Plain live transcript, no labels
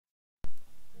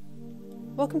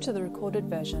Welcome to the recorded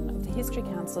version of the History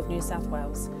Council of New South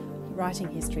Wales Writing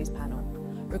Histories panel,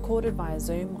 recorded via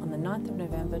Zoom on the 9th of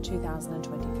November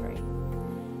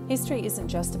 2023. History isn't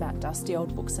just about dusty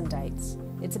old books and dates,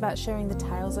 it's about sharing the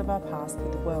tales of our past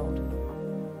with the world.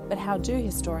 But how do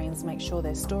historians make sure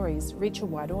their stories reach a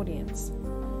wide audience?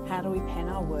 How do we pen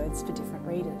our words for different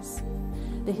readers?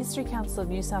 The History Council of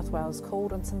New South Wales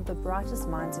called on some of the brightest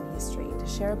minds in history to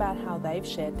share about how they've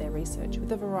shared their research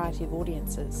with a variety of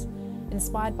audiences,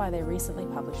 inspired by their recently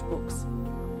published books.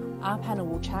 Our panel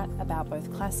will chat about both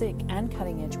classic and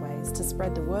cutting-edge ways to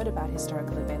spread the word about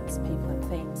historical events, people and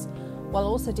themes, while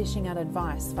also dishing out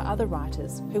advice for other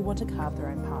writers who want to carve their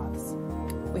own paths.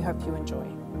 We hope you enjoy.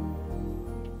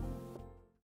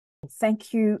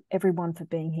 Thank you everyone for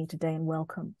being here today and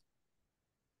welcome.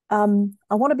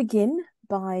 I want to begin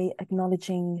by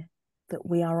acknowledging that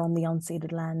we are on the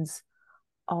unceded lands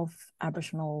of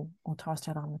Aboriginal or Torres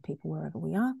Strait Islander people wherever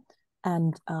we are,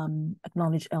 and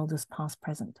acknowledge elders past,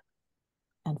 present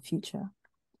and future.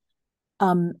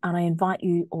 And I invite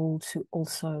you all to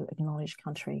also acknowledge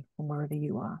country from wherever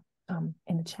you are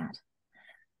in the chat.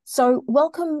 So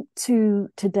welcome to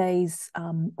today's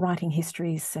Writing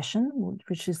Histories session,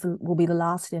 which will be the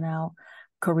last in our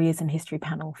Careers in History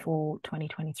panel for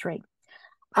 2023.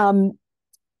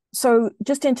 So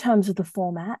just in terms of the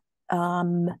format,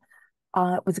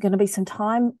 was going to be some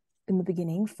time in the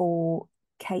beginning for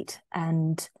Kate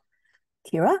and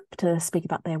Kira to speak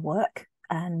about their work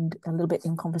and a little bit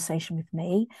in conversation with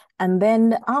me. And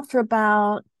then after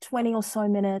about 20 or so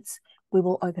minutes, we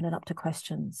will open it up to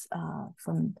questions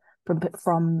from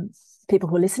people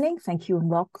who are listening. Thank you and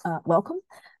welcome.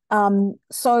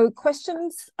 So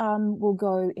questions will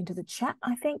go into the chat,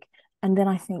 I think. And then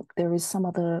I think there is some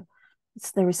kind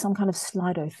of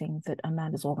Slido thing that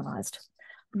Amanda's organised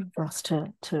for us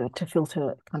to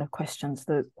filter kind of questions,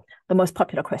 the most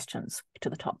popular questions to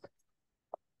the top.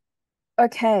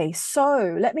 Okay,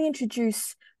 so let me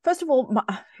introduce, first of all,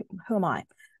 who am I?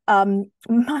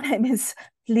 My name is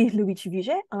Louise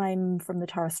Viget. I'm from the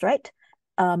Torres Strait.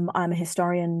 I'm a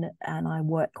historian and I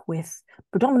work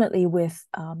predominantly with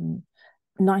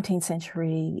 19th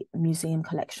century museum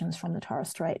collections from the Torres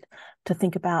Strait to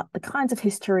think about the kinds of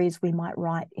histories we might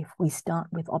write if we start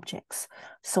with objects.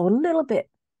 So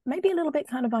maybe a little bit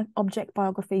kind of like object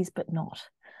biographies, but not.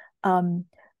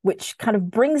 Which kind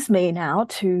of brings me now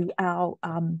to our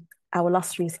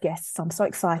illustrious guests. I'm so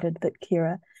excited that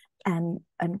Kira and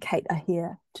Kate are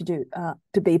here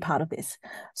to be part of this.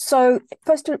 So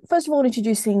first of all,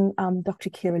 introducing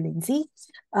Dr. Kira Lindsay.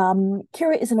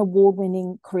 Kira is an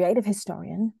award-winning creative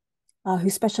historian who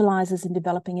specialises in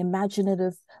developing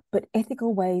imaginative but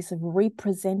ethical ways of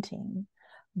representing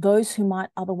those who might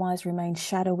otherwise remain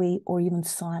shadowy or even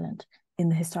silent in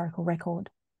the historical record.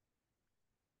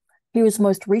 Kira's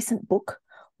most recent book,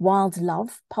 Wild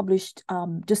Love, published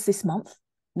just this month.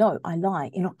 No, I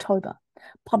lie, in October.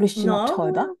 Published in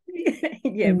October.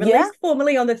 Released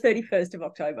formally on the 31st of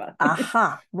October.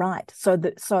 Aha, right.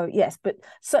 So yes, but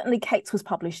certainly Kate's was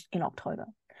published in October.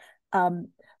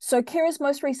 So Kira's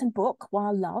most recent book,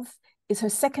 Wild Love, is her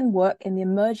second work in the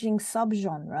emerging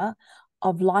subgenre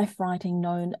of life writing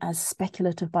known as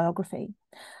speculative biography.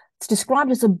 It's described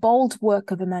as a bold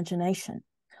work of imagination.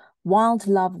 Wild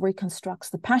Love reconstructs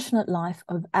the passionate life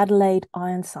of Adelaide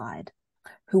Ironside,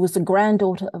 who was the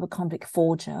granddaughter of a convict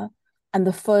forger and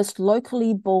the first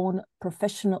locally born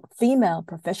female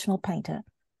professional painter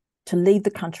to leave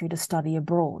the country to study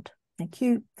abroad. Thank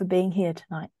you for being here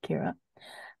tonight, Kira.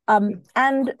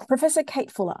 And Professor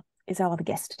Kate Fuller is our other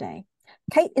guest today.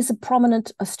 Kate is a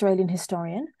prominent Australian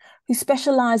historian who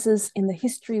specialises in the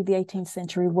history of the 18th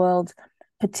century world,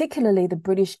 particularly the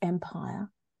British Empire,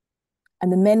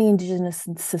 and the many Indigenous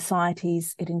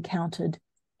societies it encountered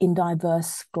in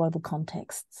diverse global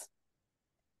contexts.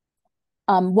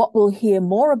 What we'll hear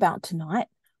more about tonight,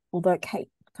 although Kate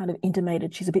kind of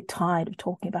intimated she's a bit tired of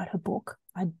talking about her book.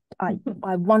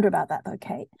 I wonder about that though,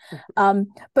 Kate.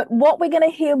 But what we're going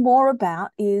to hear more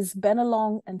about is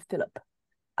Bennelong and Philip,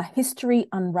 a history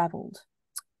unravelled.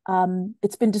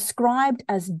 It's been described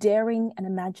as daring and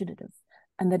imaginative,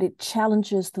 and that it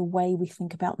challenges the way we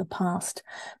think about the past.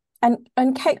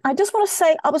 And Kate, I just want to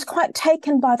say I was quite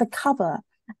taken by the cover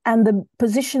and the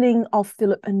positioning of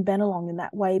Philip and Bennelong in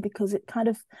that way, because it kind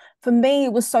of, for me,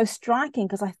 it was so striking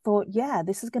because I thought, yeah,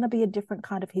 this is going to be a different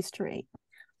kind of history.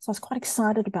 So I was quite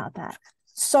excited about that.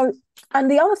 So, and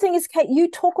the other thing is, Kate, you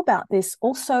talk about this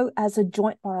also as a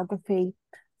joint biography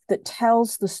that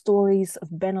tells the stories of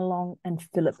Bennelong and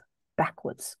Philip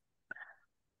backwards.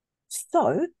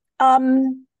 So,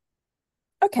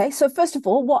 okay, so first of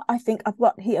all, what I think I've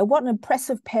got here, what an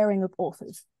impressive pairing of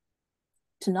authors.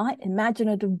 tonight,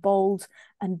 imaginative, bold,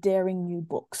 and daring new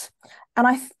books. And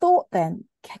I thought then,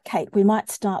 Kate, we might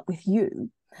start with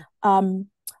you.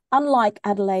 Unlike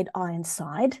Adelaide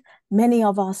Ironside, many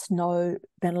of us know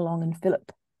Bennelong and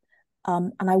Philip.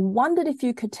 And I wondered if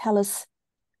you could tell us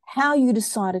how you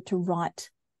decided to write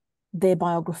their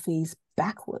biographies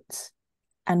backwards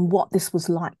and what this was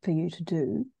like for you to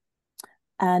do.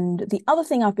 And the other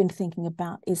thing I've been thinking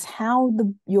about is how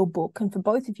your book, and for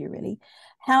both of you really,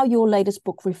 how your latest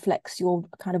book reflects your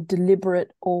kind of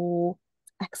deliberate or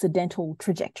accidental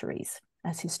trajectories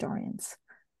as historians.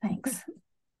 Thanks.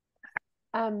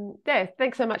 Yeah,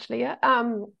 thanks so much, Leah.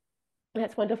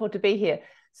 It's wonderful to be here.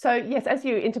 So yes, as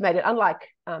you intimated, unlike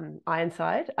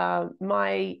Ironside,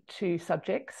 my two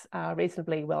subjects are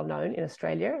reasonably well known in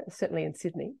Australia, certainly in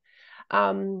Sydney.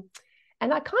 And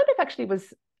I kind of actually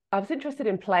I was interested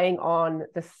in playing on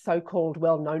the so-called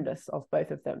well-knownness of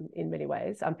both of them in many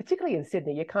ways, particularly in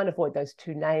Sydney. You can't avoid those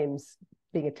two names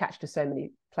being attached to so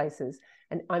many places.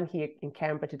 And I'm here in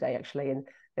Canberra today, actually, and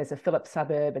there's a Phillip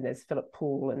suburb, and there's Phillip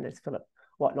Pool, and there's Phillip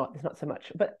whatnot. There's not so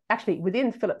much. But actually,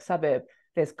 within Phillip suburb,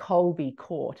 there's Colby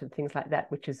Court and things like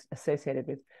that, which is associated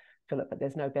with Phillip, but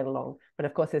there's no Bennelong. But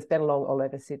of course, there's Bennelong all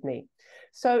over Sydney.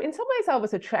 So in some ways, I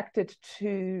was attracted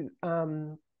to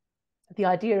the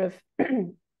idea of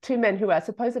two men who are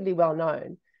supposedly well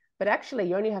known, but actually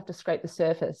you only have to scrape the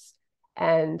surface.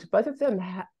 And both of them,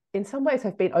 in some ways,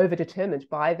 have been overdetermined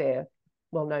by their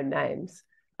well-known names.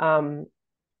 And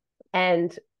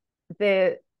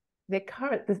the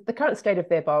current state of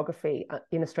their biography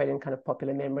in Australian kind of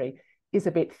popular memory is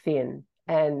a bit thin.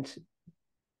 And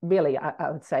really,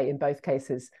 I would say in both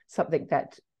cases, something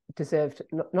that deserved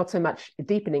not so much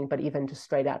deepening, but even just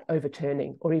straight out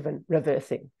overturning or even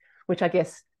reversing, which I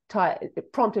guess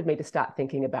it prompted me to start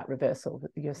thinking about reversal,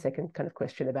 your second kind of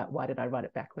question about why did I write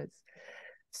it backwards.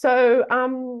 So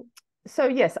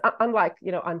yes, unlike,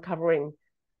 uncovering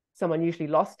someone usually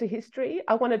lost to history,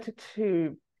 I wanted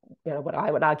to what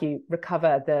I would argue,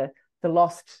 recover the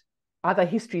lost other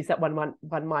histories that one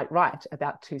might write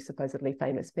about two supposedly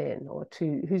famous men, or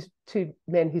two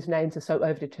men whose names are so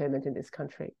overdetermined in this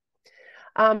country.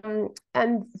 And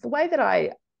the way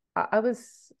that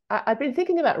I've been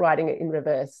thinking about writing it in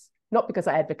reverse, not because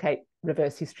I advocate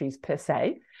reverse histories per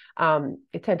se.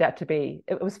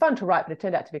 It was fun to write, but it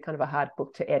turned out to be kind of a hard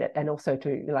book to edit, and also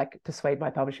to persuade my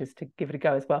publishers to give it a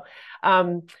go as well.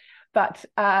 But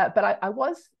I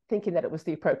was thinking that it was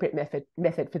the appropriate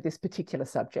method for this particular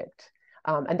subject.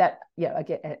 And that,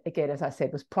 again, as I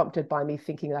said, was prompted by me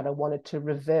thinking that I wanted to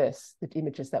reverse the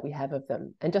images that we have of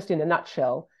them. And just in a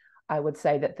nutshell, I would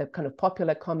say that the kind of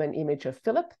popular common image of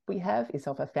Philip we have is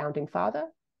of a founding father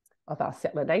of our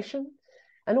settler nation,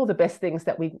 and all the best things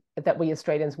that we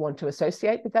Australians want to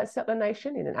associate with that settler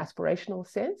nation in an aspirational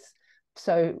sense.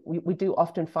 So we do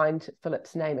often find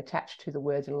Philip's name attached to the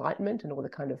word enlightenment and all the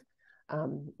kind of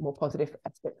more positive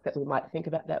aspects that we might think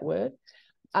about that word.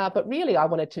 But really, I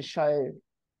wanted to show,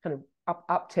 kind of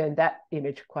upturn that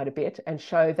image quite a bit, and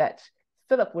show that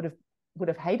Philip would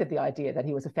have hated the idea that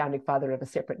he was a founding father of a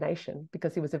separate nation,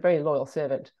 because he was a very loyal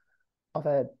servant of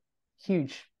a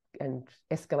huge and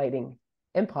escalating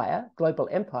empire, global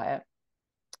empire.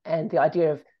 And the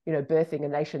idea of birthing a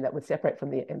nation that would separate from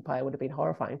the empire would have been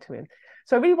horrifying to him.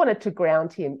 So I really wanted to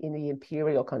ground him in the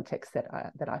imperial context that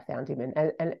I found him in,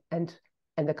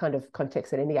 and the kind of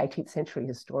context that any 18th century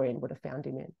historian would have found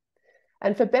him in.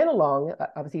 And for Bennelong,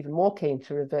 I was even more keen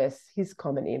to reverse his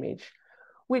common image,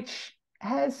 which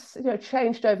has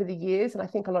changed over the years. And I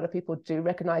think a lot of people do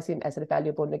recognize him as a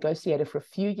valuable negotiator for a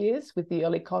few years with the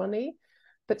early colony.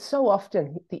 But so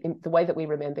often the way that we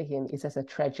remember him is as a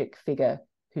tragic figure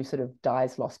who sort of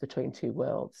dies lost between two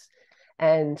worlds.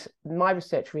 And my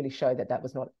research really showed that that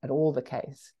was not at all the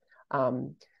case.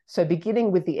 So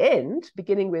beginning with the end,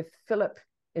 beginning with Philip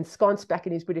ensconced back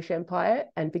in his British Empire,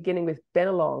 and beginning with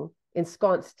Bennelong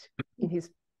ensconced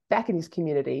back in his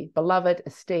community, beloved,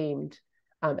 esteemed,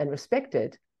 and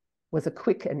respected, was a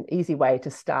quick and easy way to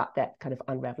start that kind of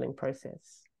unraveling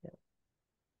process.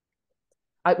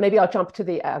 Maybe I'll jump to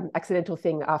the accidental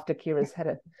thing after Kira's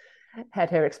had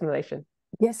her explanation.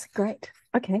 Yes, great.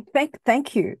 Okay,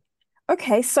 thank you.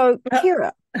 Okay, so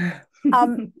Kira,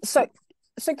 so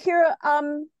Kira,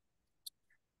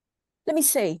 let me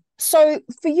see. So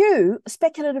for you,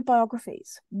 speculative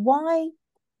biographies. Why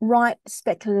write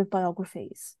speculative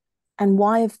biographies, and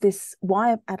why of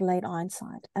Adelaide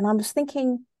Ironside? And I was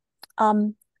thinking,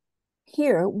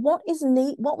 here, what was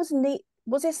neat?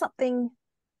 Was there something?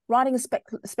 Writing a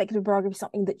speculative biography,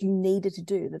 something that you needed to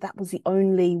do, that was the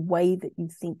only way that you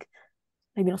think,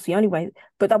 maybe not the only way,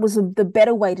 but that was the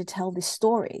better way to tell this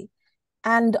story.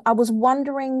 And I was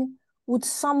wondering, would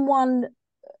someone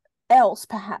else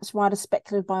perhaps write a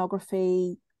speculative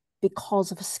biography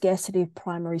because of a scarcity of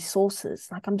primary sources?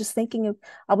 Like, I was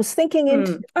thinking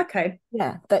into okay.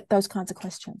 Yeah, those kinds of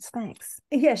questions. Thanks.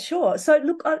 Yeah, sure. So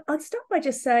look, I'll start by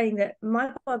just saying that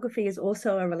my biography is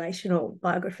also a relational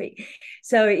biography.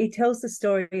 So it tells the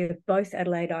story of both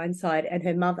Adelaide Ironside and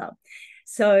her mother.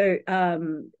 So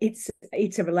it's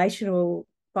a relational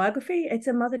biography. It's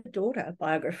a mother-daughter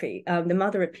biography. The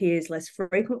mother appears less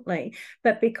frequently,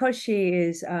 but because she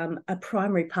is a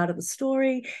primary part of the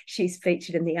story, she's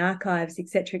featured in the archives, et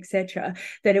cetera,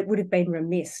 that it would have been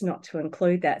remiss not to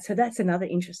include that. So that's another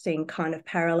interesting kind of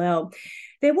parallel.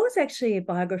 There was actually a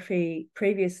biography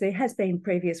previously, has been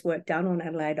previous work done on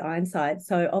Adelaide Ironside.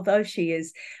 So although she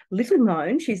is little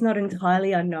known, she's not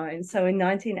entirely unknown. So in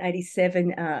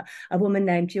 1987, a woman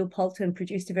named Jill Poulton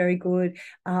produced a very good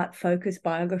art-focused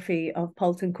biography of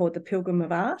Poulton called The Pilgrim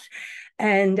of Art.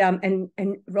 And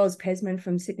Ros Pesman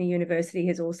from Sydney University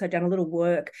has also done a little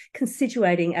work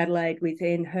constituting Adelaide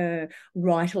within her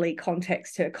writerly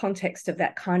context, her context of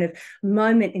that kind of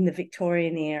moment in the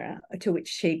Victorian era to which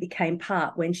she became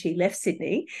part when she left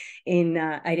Sydney in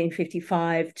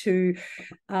 1855 to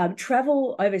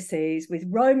travel overseas with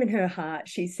Rome in her heart,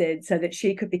 she said, so that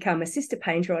she could become a sister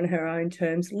painter on her own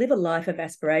terms, live a life of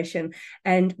aspiration,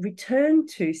 and return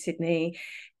to Sydney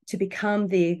to become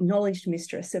the acknowledged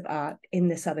mistress of art in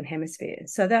the Southern Hemisphere.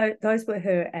 So those were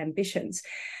her ambitions.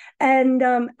 And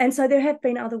so there have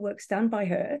been other works done by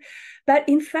her. But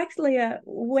in fact, Leah,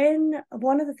 when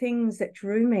one of the things that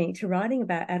drew me to writing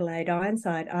about Adelaide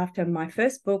Ironside after my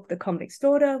first book, The Convict's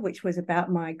Daughter, which was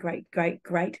about my great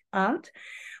aunt,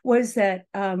 was that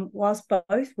whilst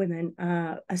both women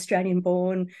are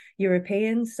Australian-born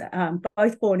Europeans,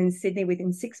 both born in Sydney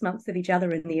within 6 months of each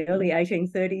other in the early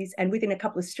 1830s and within a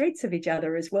couple of streets of each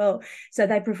other as well. So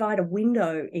they provide a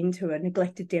window into a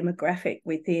neglected demographic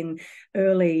within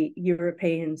early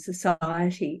European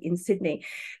society in Sydney.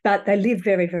 But they live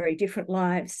very, very different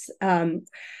lives.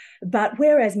 But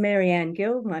whereas Mary Ann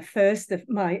Gill,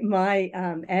 my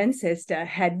ancestor,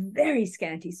 had very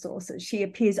scanty sources, she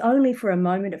appears only for a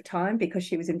moment of time because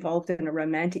she was involved in a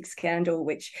romantic scandal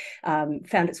which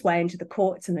found its way into the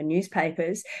courts and the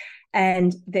newspapers.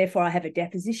 And therefore, I have a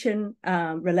deposition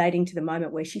relating to the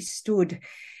moment where she stood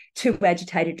too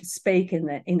agitated to speak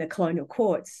in the colonial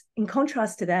courts. In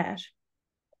contrast to that,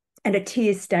 and a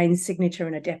tear-stained signature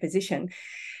in a deposition,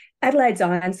 Adelaide's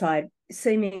Ironside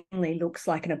seemingly looks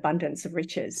like an abundance of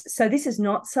riches. So this is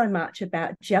not so much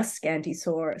about just scanty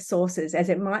sources as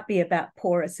it might be about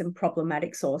porous and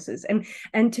problematic sources.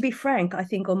 And to be frank, I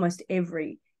think almost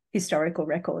every historical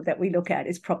record that we look at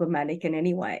is problematic in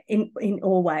any way, in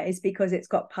all ways, because it's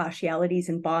got partialities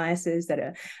and biases that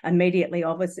are immediately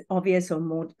obvious or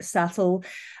more subtle.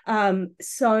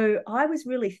 So I was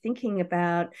really thinking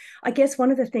about, I guess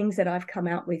one of the things that I've come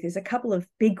out with is a couple of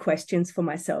big questions for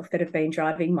myself that have been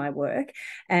driving my work.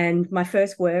 And my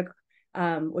first work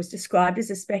was described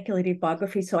as a speculative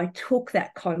biography. So I took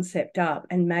that concept up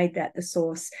and made that the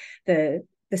source, the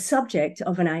subject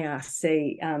of an ARC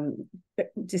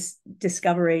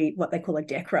discovery, what they call a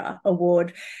DECRA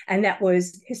award, and that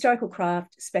was historical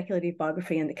craft, speculative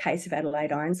biography in the case of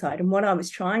Adelaide Ironside. And what I was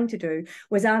trying to do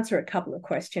was answer a couple of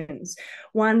questions.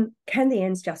 One, can the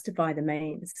ends justify the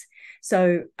means?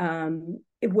 So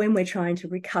when we're trying to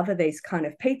recover these kind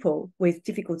of people with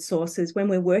difficult sources, when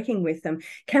we're working with them,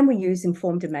 can we use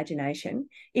informed imagination?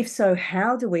 If so,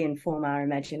 how do we inform our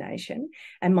imagination?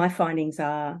 And my findings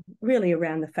are really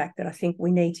around the fact that I think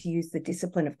we need to use the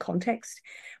discipline of context.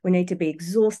 We need to be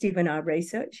exhaustive in our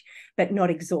research, but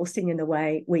not exhausting in the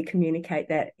way we communicate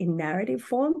that in narrative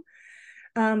form.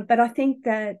 But I think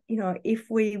that, if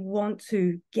we want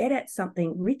to get at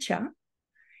something richer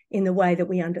in the way that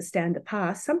we understand the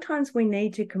past, sometimes we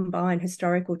need to combine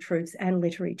historical truths and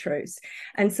literary truths.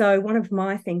 And so one of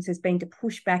my things has been to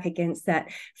push back against that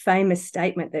famous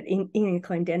statement that Inga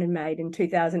Clendenin made in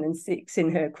 2006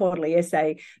 in her quarterly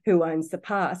essay, Who Owns the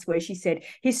Past, where she said,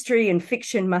 history and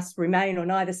fiction must remain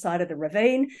on either side of the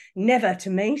ravine, never to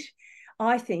meet.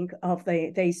 I think of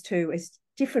these two as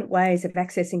different ways of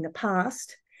accessing the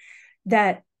past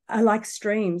that are like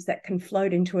streams that can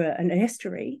float into an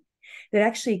estuary, that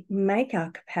actually make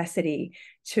our capacity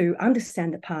to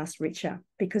understand the past richer,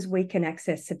 because we can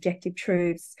access subjective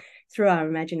truths through our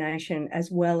imagination as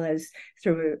well as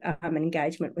through an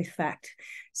engagement with fact.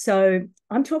 So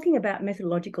I'm talking about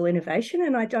methodological innovation,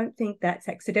 and I don't think that's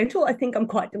accidental. I think I'm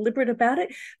quite deliberate about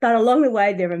it, but along the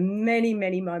way, there are many,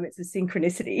 many moments of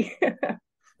synchronicity.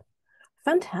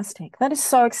 Fantastic. That is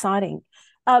so exciting.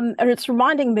 And it's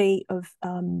reminding me of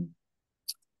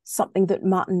something that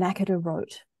Martin Nakader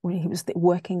wrote when he was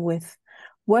working with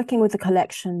the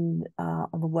collection on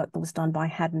the work that was done by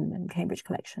Haddon and Cambridge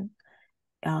Collection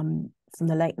from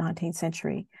the late 19th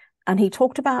century. And he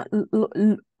talked about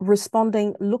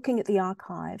responding, looking at the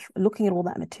archive, looking at all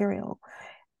that material,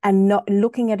 and not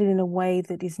looking at it in a way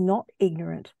that is not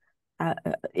ignorant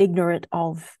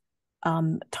of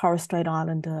Torres Strait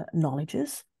Islander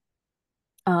knowledges,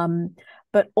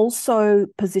 but also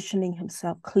positioning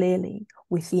himself clearly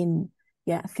within,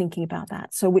 thinking about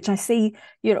that. So, which I see,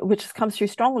 which comes through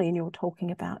strongly in your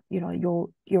talking about, your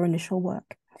initial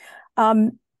work.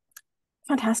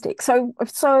 Fantastic. So,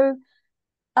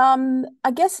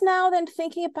 I guess now then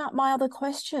thinking about my other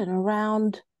question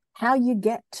around how you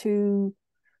get to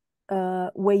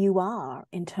where you are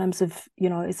in terms of,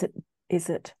 is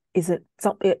it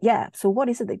something? Yeah. So what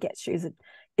is it that gets you?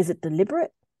 Is it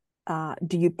deliberate?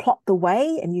 Do you plot the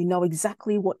way and you know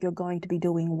exactly what you're going to be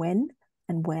doing when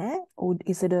and where, or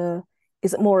is it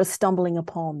more a stumbling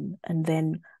upon and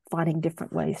then finding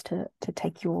different ways to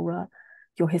take your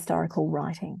historical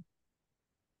writing?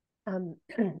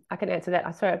 I can answer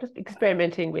that. Sorry, I'm just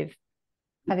experimenting with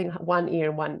having one ear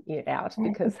and one ear out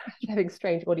because having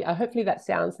strange audio. Hopefully that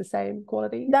sounds the same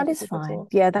quality. That is fine. Before.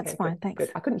 Yeah, that's fine. Good, Thanks.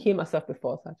 Good. I couldn't hear myself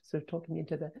before, so I was sort of talking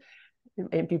into the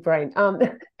empty brain.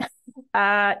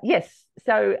 Yes.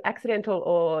 So accidental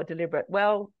or deliberate?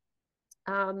 Well,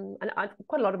 and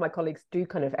quite a lot of my colleagues do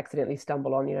kind of accidentally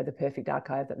stumble on, the perfect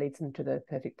archive that leads them to the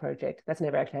perfect project. That's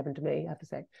never actually happened to me, I have to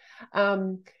say.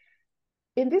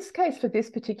 In this case, for this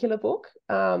particular book,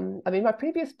 my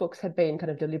previous books had been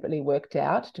kind of deliberately worked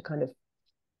out to kind of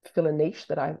fill a niche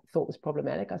that I thought was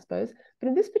problematic, I suppose. But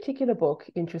in this particular book,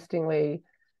 interestingly,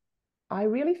 I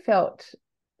really felt,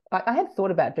 I had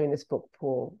thought about doing this book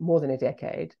for more than a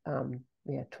decade,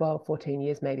 12, 14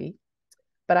 years maybe.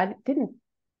 But I didn't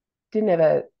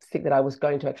ever think that I was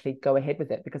going to actually go ahead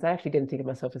with it because I actually didn't think of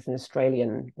myself as an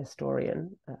Australian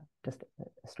historian, just a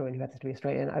historian who happens to be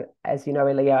Australian. As you know,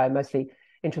 Elia, I'm mostly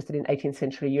interested in 18th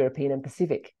century European and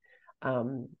Pacific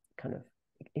kind of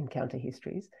encounter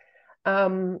histories.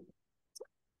 But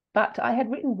I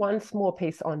had written one small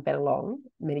piece on Bennelong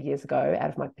many years ago out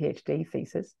of my PhD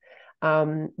thesis,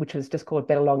 which was just called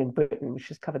Bennelong in Britain, which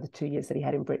just covered the 2 years that he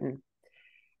had in Britain.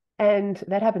 And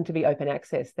that happened to be open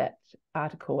access, that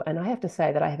article. And I have to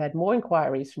say that I have had more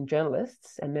inquiries from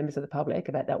journalists and members of the public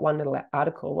about that one little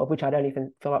article, of which I don't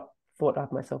even thought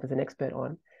of myself as an expert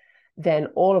on, than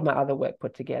all of my other work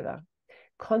put together.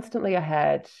 Constantly I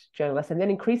had journalists and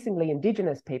then increasingly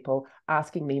Indigenous people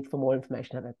asking me for more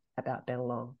information about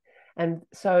Bennelong. And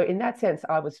so in that sense,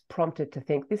 I was prompted to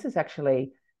think this is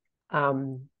actually...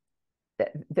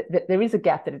 that there is a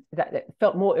gap that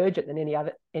felt more urgent than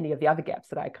any of the other gaps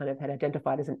that I kind of had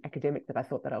identified as an academic that I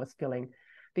thought that I was filling,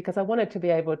 because I wanted to be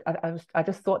able. I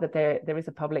just thought that there is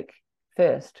a public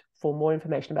thirst for more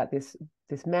information about this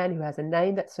man who has a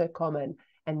name that's so common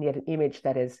and yet an image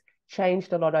that has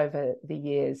changed a lot over the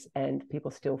years and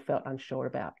people still felt unsure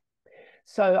about.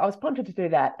 So I was prompted to do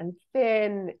that, and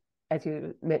then, as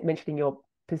you mentioned in your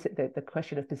the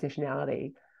question of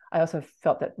positionality, I also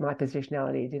felt that my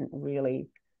positionality didn't really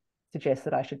suggest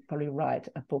that I should probably write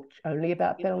a book only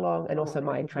about Bennelong, and also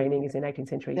my training is in 18th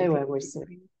century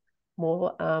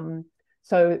more.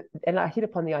 And I hit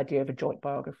upon the idea of a joint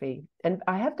biography. And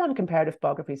I have done comparative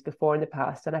biographies before in the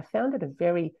past, and I found it a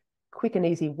very quick and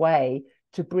easy way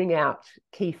to bring out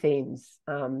key themes,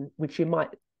 which you might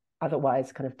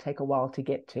otherwise kind of take a while to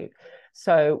get to.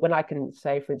 So when I can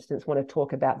say, for instance, want to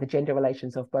talk about the gender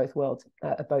relations of both worlds,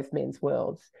 both men's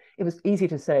worlds, it was easy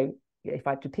to say, if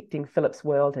I'm depicting Philip's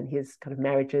world and his kind of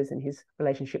marriages and his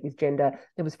relationship with gender,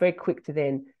 it was very quick to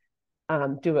then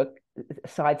do a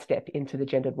sidestep into the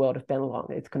gendered world of Bennelong.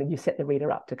 It's kind of, you set the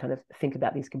reader up to kind of think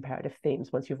about these comparative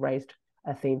themes. Once you've raised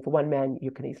a theme for one man,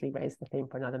 you can easily raise the theme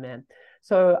for another man.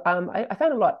 So I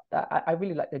found a lot, I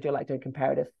really do like doing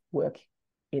comparative work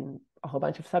in a whole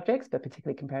bunch of subjects, but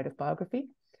particularly comparative biography.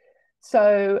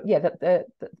 So yeah,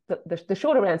 the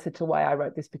shorter answer to why I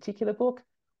wrote this particular book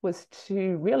was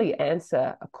to really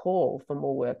answer a call for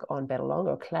more work on Bennelong,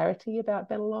 or clarity about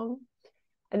Bennelong.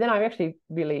 And then I actually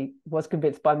really was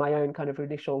convinced by my own kind of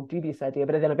initial dubious idea,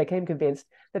 but then I became convinced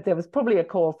that there was probably a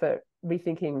call for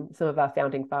rethinking some of our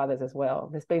founding fathers as well.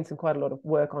 There's been quite a lot of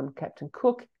work on Captain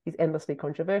Cook. He's endlessly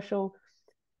controversial.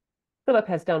 Philip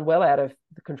has done well out of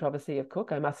the controversy of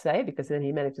Cook, I must say, because then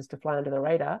he manages to fly under the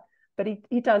radar. But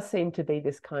he does seem to be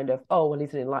this kind of, oh, well,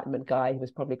 he's an Enlightenment guy. He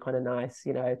was probably kind of nice,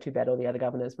 too bad all the other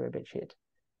governors were a bit shit.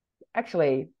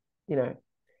 Actually,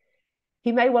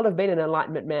 he may well have been an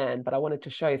Enlightenment man, but I wanted to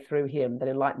show through him that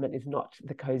Enlightenment is not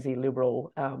the cozy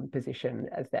liberal position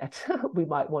as that we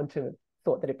might want to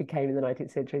thought that it became in the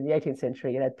 19th century. In the 18th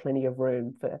century, it had plenty of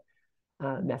room for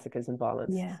massacres and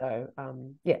violence. Yeah. So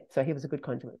so he was a good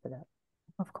conduit for that.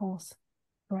 Of course.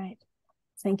 Great.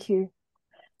 Thank you.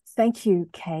 Thank you,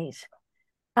 Kate.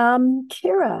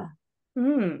 Kira.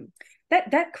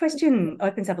 That question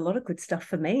opens up a lot of good stuff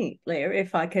for me, Leah,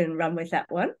 if I can run with that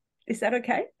one. Is that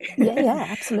okay? Yeah,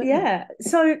 absolutely. Yeah.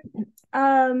 So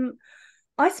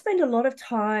I spend a lot of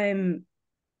time.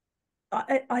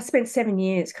 I spent 7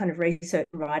 years kind of research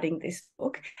writing this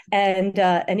book, and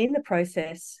in the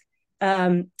process,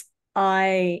 I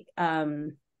I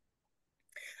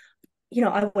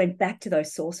went back to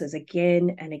those sources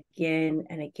again and again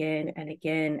and again and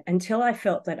again until I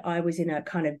felt that I was in a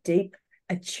kind of deep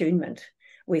attunement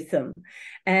with them,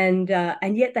 and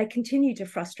yet they continue to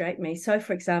frustrate me. So,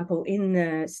 for example, in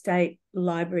the State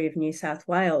Library of New South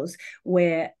Wales,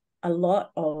 where a lot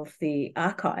of the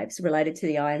archives related to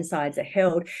the Ironsides are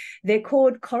held, they're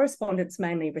called correspondence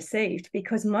mainly received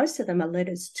because most of them are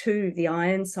letters to the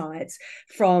Ironsides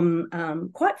from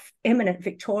quite eminent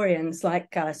Victorians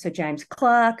like Sir James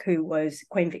Clark, who was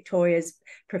Queen Victoria's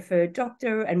preferred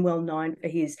doctor and well known for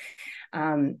his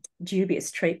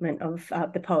dubious treatment of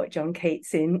the poet John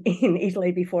Keats in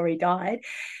Italy before he died.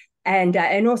 And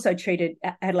also treated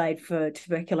Adelaide for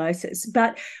tuberculosis.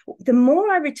 But the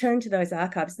more I returned to those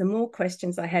archives, the more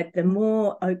questions I had, the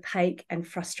more opaque and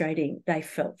frustrating they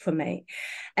felt for me.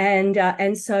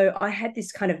 And so I had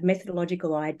this kind of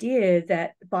methodological idea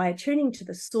that by attuning to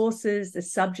the sources, the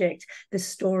subject, the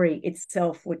story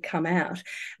itself would come out.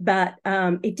 But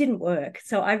it didn't work.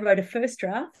 So I wrote a first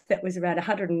draft that was around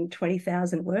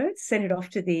 120,000 words, sent it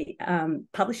off to the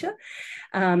publisher.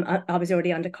 I was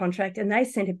already under contract, and they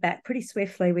sent it back pretty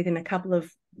swiftly within a couple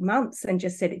of months and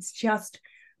just said, it's just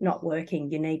not working.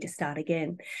 You need to start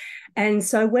again. And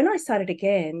so when I started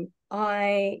again,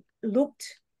 I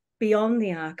looked beyond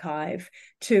the archive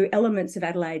to elements of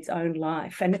Adelaide's own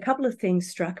life. And a couple of things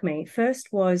struck me. First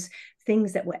was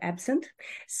things that were absent.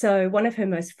 So one of her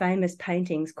most famous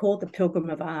paintings, called The Pilgrim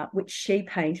of Art, which she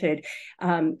painted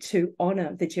to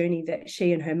honour the journey that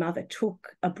she and her mother took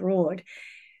abroad,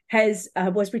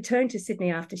 was returned to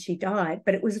Sydney after she died,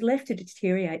 but it was left to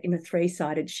deteriorate in a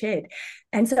 3-sided shed.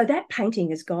 And so that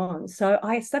painting is gone. So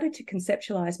I started to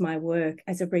conceptualise my work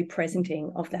as a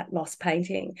representing of that lost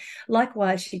painting.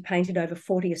 Likewise, she painted over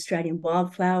 40 Australian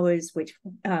wildflowers, which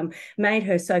made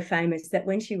her so famous that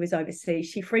when she was overseas,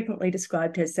 she frequently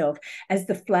described herself as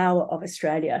the flower of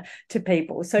Australia to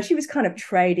people. So she was kind of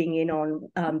trading in on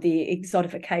the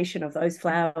exotification of those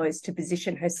flowers to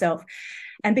position herself.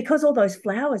 And because all those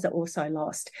flowers are also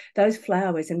lost, those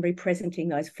flowers and representing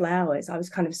those flowers, I was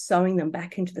kind of sewing them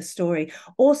back into the story,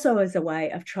 also as a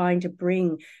way of trying to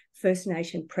bring First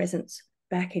Nation presence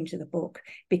back into the book,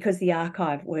 because the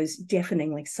archive was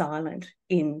deafeningly silent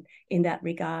in that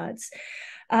regards.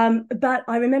 But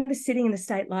I remember sitting in the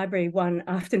State Library one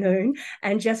afternoon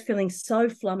and just feeling so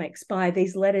flummoxed by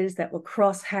these letters that were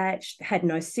cross-hatched, had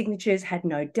no signatures, had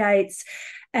no dates.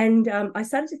 And I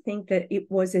started to think that it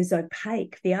was as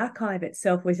opaque, the archive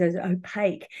itself was as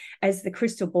opaque as the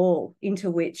crystal ball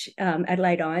into which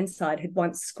Adelaide Ironside had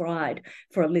once scried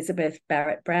for Elizabeth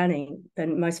Barrett Browning, the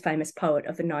most famous poet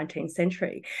of the 19th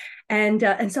century. And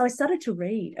so I started to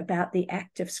read about the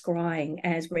act of scrying,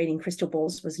 as reading crystal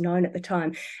balls was known at the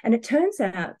time. And it turns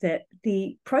out that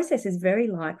the process is very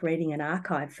like reading an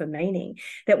archive for meaning,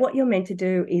 that what you're meant to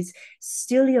do is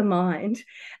still your mind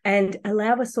and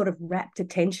allow a sort of rapt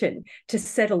attention to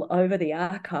settle over the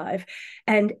archive.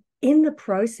 And in the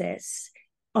process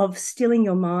of stilling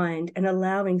your mind and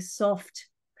allowing soft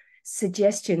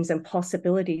suggestions and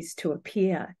possibilities to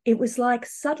appear, it was like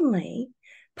suddenly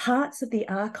parts of the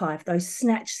archive, those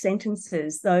snatched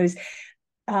sentences, those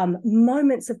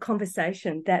moments of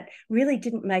conversation that really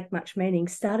didn't make much meaning,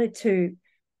 started to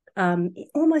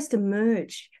almost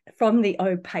emerge from the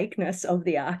opaqueness of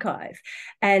the archive.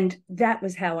 And that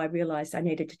was how I realised I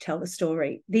needed to tell the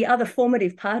story. The other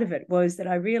formative part of it was that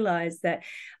I realised that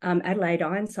Adelaide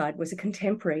Ironside was a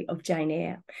contemporary of Jane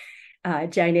Eyre.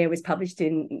 Jane Eyre was published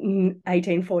in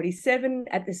 1847,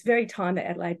 at this very time that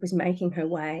Adelaide was making her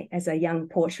way as a young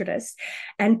portraitist.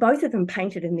 And both of them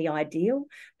painted in the ideal.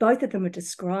 Both of them are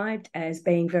described as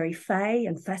being very fey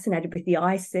and fascinated with the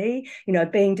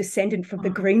IC, being descended from the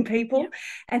green people. Yeah.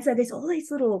 And so there's all these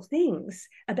little things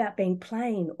about being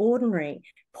plain, ordinary,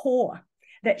 poor,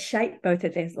 that shape both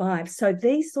of their lives. So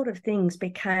these sort of things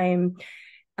became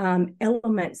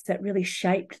elements that really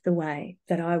shaped the way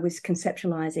that I was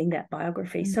conceptualizing that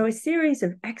biography. So a series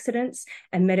of accidents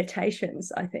and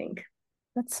meditations, I think.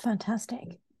 That's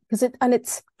fantastic. And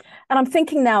I'm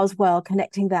thinking now as well,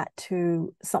 connecting that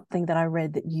to something that I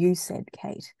read that you said,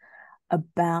 Kate,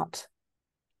 about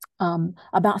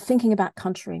thinking about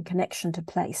country and connection to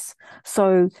place.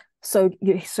 So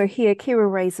here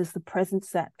Kira raises the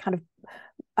presence, that kind of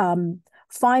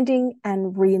finding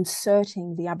and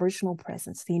reinserting the Aboriginal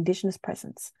presence, the Indigenous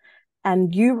presence.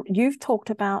 And you've talked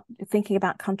about thinking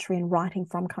about country and writing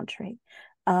from country.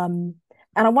 And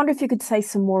I wonder if you could say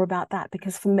some more about that,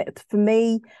 because for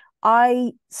me,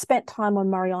 I spent time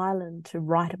on Murray Island to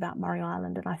write about Murray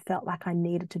Island, and I felt like I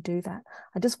needed to do that.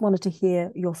 I just wanted to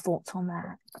hear your thoughts on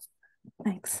that.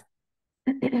 Thanks.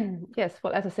 Yes,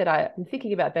 well, as I said, I've been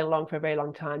thinking about Bennelong for a very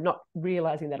long time, not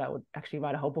realizing that I would actually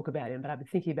write a whole book about him, but I've been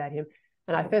thinking about him.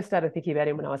 And I first started thinking about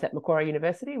him when I was at Macquarie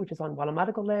University, which is on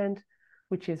Wallumattagal land,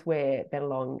 which is where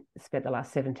Bennelong spent the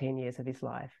last 17 years of his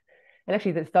life. And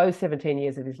actually, it's those 17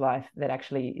 years of his life that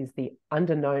actually is the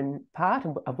underknown part,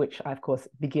 of which I, of course,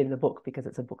 begin the book, because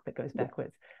it's a book that goes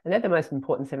backwards. And they're the most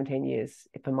important 17 years,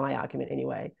 for my argument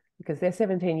anyway, because they're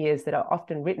 17 years that are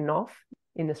often written off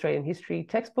in Australian history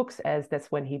textbooks as that's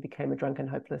when he became a drunken,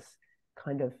 hopeless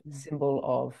kind of symbol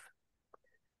of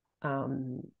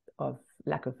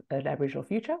lack of an Aboriginal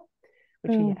future,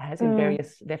 which he has in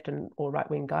various left and or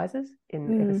right-wing guises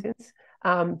ever since.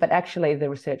 But actually,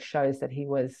 the research shows that he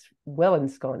was well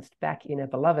ensconced back in a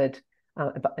beloved,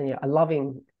 a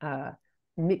loving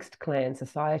mixed clan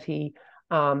society.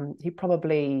 He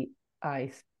probably,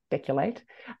 I speculate,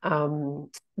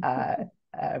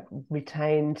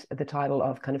 retained the title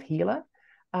of kind of healer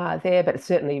there, but it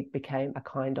certainly became a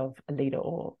kind of a leader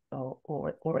or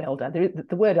elder.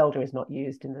 The word elder is not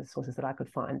used in the sources that I could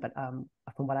find, but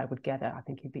from what I would gather, I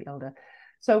think he'd be elder.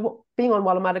 So being on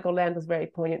Wallumattagal land was very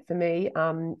poignant for me.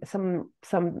 Some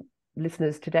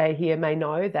listeners today here may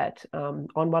know that on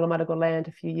Wallumattagal land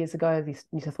a few years ago, the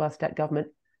New South Wales state government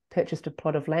purchased a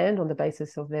plot of land on the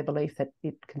basis of their belief that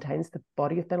it contains the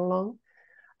body of Bennelong.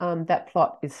 That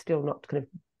plot is still not kind of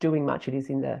doing much. It is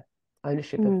in the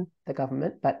ownership of the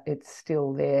government, but it's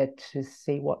still there to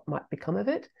see what might become of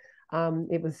it.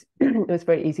 It was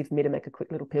very easy for me to make a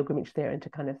quick little pilgrimage there and to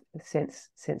kind of sense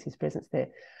his presence there.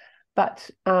 But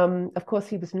of course,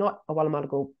 he was not a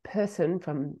Wallumattagal person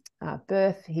from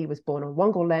birth. He was born on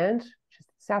Wongal land, which is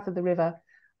south of the river,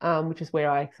 which is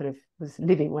where I sort of was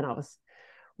living when I was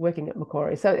working at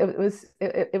Macquarie. So it was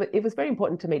very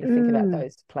important to me to think about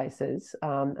those places.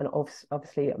 And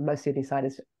obviously, most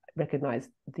Sydney-siders recognise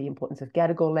the importance of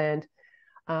Gadigal land,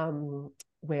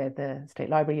 where the State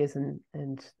Library is and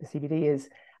the CBD is,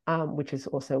 which is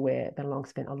also where Bennelong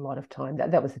spent a lot of time.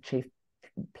 That was the chief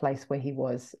place where he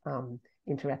was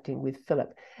interacting with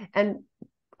Philip. And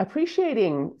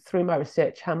appreciating through my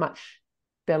research how much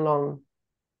Bennelong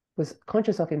was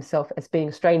conscious of himself as being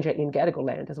a stranger in Gadigal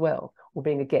land as well, or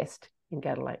being a guest in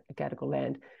Gadigal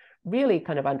land, really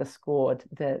kind of underscored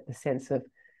the sense of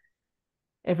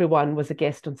everyone was a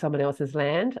guest on someone else's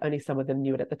land, only some of them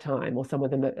knew it at the time, or some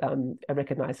of them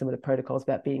recognized some of the protocols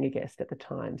about being a guest at the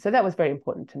time. So that was very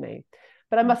important to me.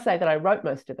 But I must say that I wrote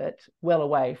most of it well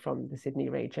away from the Sydney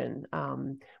region,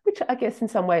 which I guess in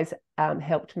some ways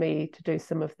helped me to do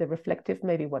some of the reflective,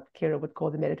 maybe what Kira would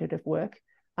call the meditative work,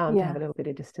 to have a little bit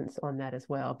of distance on that as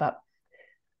well. But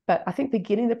I think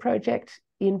beginning the project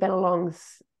in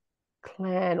Bennelong's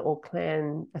clan or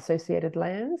clan associated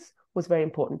lands was very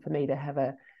important for me to have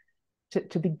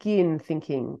to begin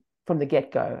thinking from the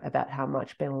get-go about how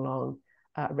much Bennelong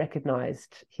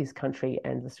recognised his country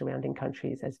and the surrounding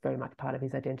countries as very much part of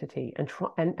his identity,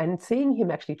 and seeing him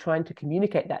actually trying to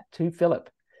communicate that to Philip,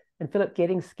 and Philip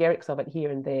getting skerricks of it here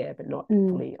and there, but not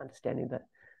fully understanding the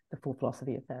full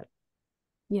philosophy of that.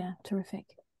 Yeah, terrific.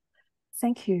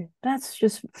 Thank you. That's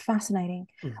just fascinating.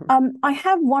 I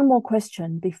have one more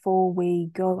question before we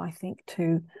go, I think,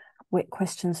 to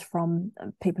questions from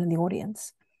people in the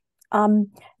audience. And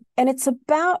it's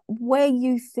about where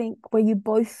you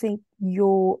both think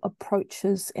your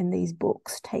approaches in these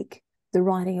books take the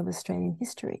writing of Australian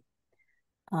history.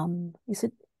 Is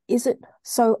it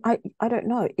so? I don't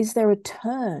know. Is there a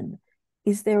turn?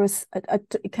 Is there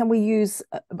can we use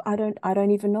I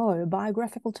don't even know, a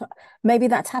biographical turn? Maybe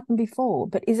that's happened before,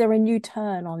 but is there a new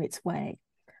turn on its way?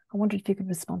 I wondered if you could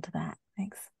respond to that.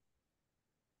 Thanks.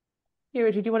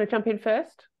 Kira, did you want to jump in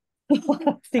first?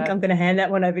 I think I'm going to hand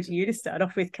that one over to you to start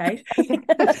off with, Kate.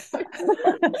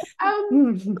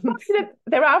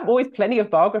 There are always plenty of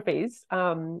biographies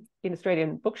in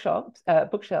Australian bookshelves. They're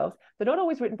not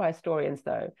always written by historians,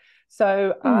 though.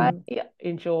 So I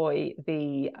enjoy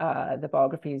the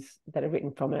biographies that are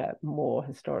written from a more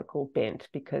historical bent,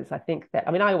 because I think that,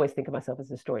 I always think of myself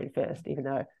as a historian first, even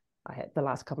though the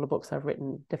last couple of books I've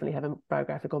written definitely have a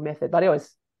biographical method, but I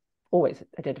always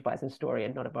identify as a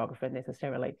historian, not a biographer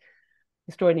necessarily.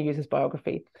 historian who uses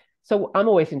biography. So I'm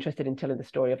always interested in telling the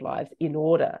story of lives in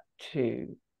order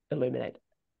to illuminate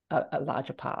a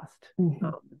larger past. Mm-hmm.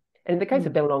 And in the case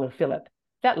of Bellelong and Philip,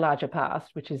 that larger past,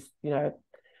 which is,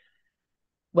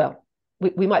 well,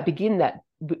 we might begin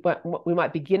we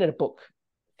might begin at a book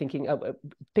thinking,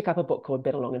 pick up a book called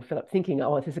Bellelong and Philip, thinking,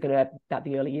 this is going to be about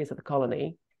the early years of the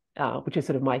colony, which is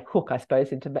sort of my hook, I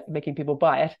suppose, into making people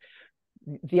buy it.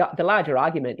 The larger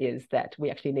argument is that we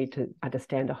actually need to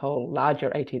understand a whole larger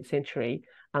 18th century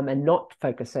and not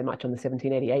focus so much on the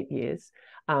 1788 years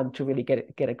to really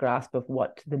get a grasp of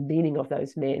what the meaning of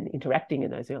those men interacting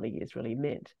in those early years really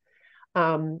meant.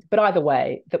 But either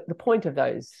way, the point of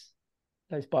those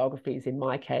biographies in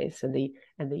my case and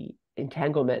the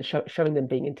entanglement, showing them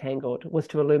being entangled, was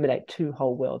to illuminate two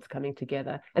whole worlds coming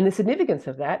together. And the significance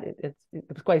of that, it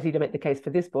was quite easy to make the case for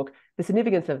this book, the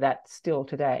significance of that still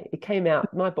today.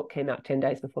 My book came out 10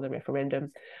 days before the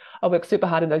referendum. I worked super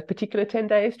hard in those particular 10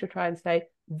 days to try and say,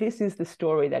 this is the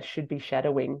story that should be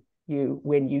shadowing you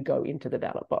when you go into the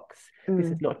ballot box. This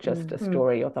is not just a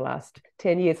story of the last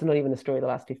 10 years, and not even the story of the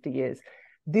last 50 years.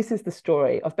 This is the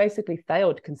story of basically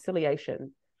failed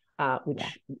conciliation,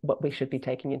 what we should be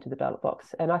taking into the ballot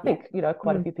box. And I think,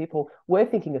 quite a few people were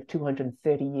thinking of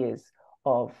 230 years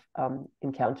of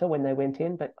encounter when they went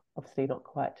in, but obviously not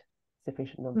quite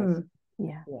sufficient numbers.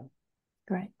 Yeah.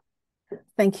 Great.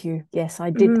 Thank you. Yes, I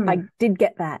did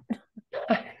get that.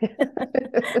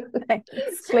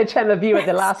 Sledgehammer view at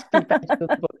the last few pages of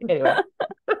the book. Anyway.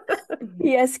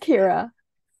 Yes, Kira.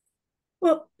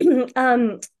 Well,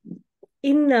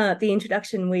 in the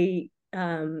introduction, we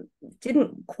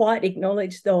didn't quite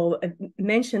acknowledge or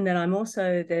mention that I'm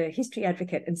also the history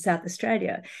advocate in South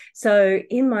Australia. So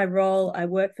in my role, I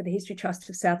work for the History Trust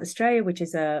of South Australia, which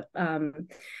is a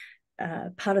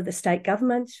part of the state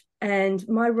government. And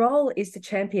my role is to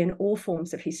champion all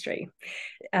forms of history.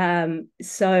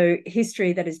 So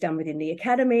history that is done within the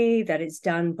academy, that is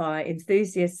done by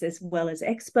enthusiasts as well as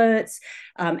experts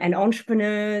and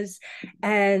entrepreneurs,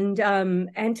 and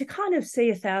to kind of see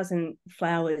 1,000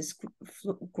 flowers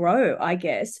grow, I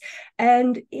guess.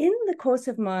 And in the course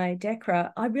of my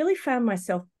DECRA, I really found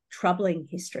myself troubling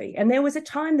history. And there was a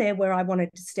time there where I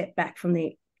wanted to step back from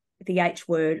the H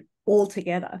word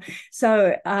altogether.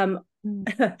 So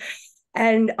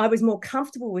and I was more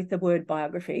comfortable with the word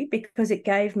biography because it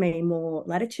gave me more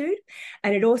latitude,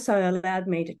 and it also allowed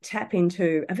me to tap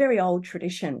into a very old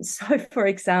tradition. So, for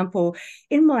example,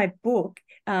 in my book,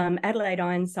 Adelaide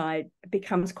Ironside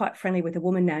becomes quite friendly with a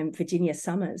woman named Virginia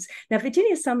Summers. Now,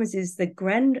 Virginia Summers is the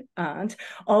grand aunt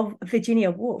of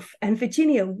Virginia Woolf, and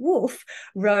Virginia Woolf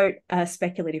wrote a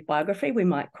speculative biography, we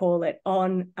might call it,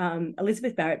 on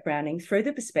Elizabeth Barrett Browning through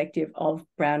the perspective of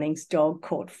Browning's dog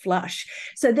called Flush.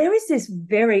 So there is this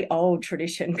very old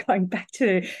tradition going back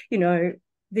to,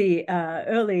 the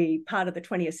early part of the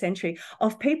 20th century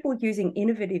of people using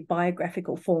innovative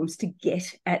biographical forms to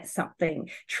get at something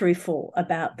truthful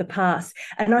about the past.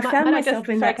 And I found myself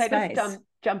in that space.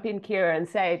 Jump in, Kira, and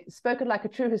say, spoken like a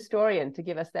true historian to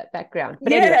give us that background.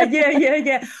 But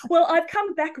yeah. Well, I've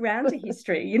come back around to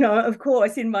history, of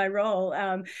course, in my role.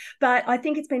 But I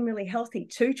think it's been really healthy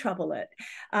to trouble it.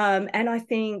 And I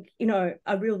think,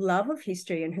 a real love of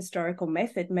history and historical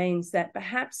method means that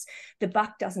perhaps the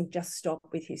buck doesn't just stop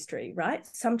with history, right?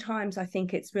 Sometimes I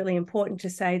think it's really important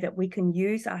to say that we can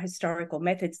use our historical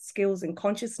methods, skills, and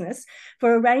consciousness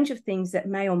for a range of things that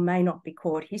may or may not be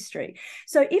called history.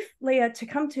 So if, Leah,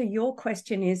 to come to your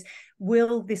question is,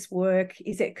 will this work?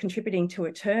 Is it contributing to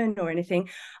a turn or anything?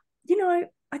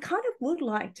 I kind of would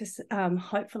like to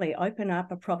hopefully open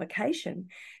up a provocation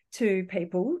to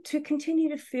people to continue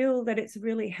to feel that it's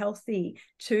really healthy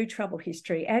to trouble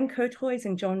history. Anne Curtois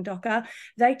and John Docker,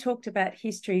 they talked about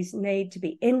history's need to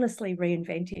be endlessly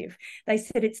reinventive. They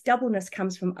said its doubleness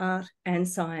comes from art and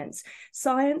science.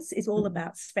 Science is all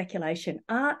about speculation.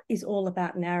 Art is all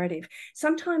about narrative.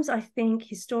 Sometimes I think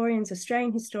Australian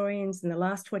historians in the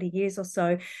last 20 years or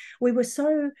so, we were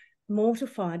so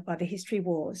mortified by the history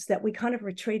wars that we kind of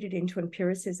retreated into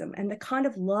empiricism, and the kind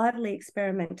of lively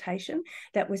experimentation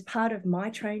that was part of my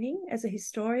training as a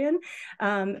historian,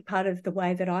 part of the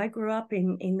way that I grew up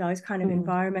in those kind of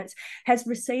environments, has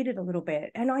receded a little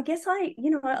bit. And I guess a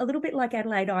little bit like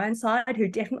Adelaide Ironside, who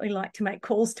definitely liked to make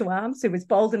calls to arms, who was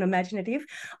bold and imaginative,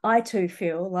 I too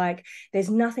feel like there's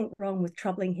nothing wrong with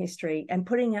troubling history and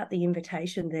putting out the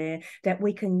invitation there that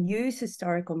we can use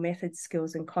historical methods,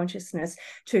 skills, and consciousness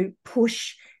to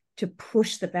push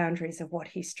the boundaries of what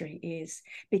history is.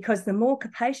 Because the more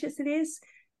capacious it is,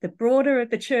 the broader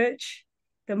the church,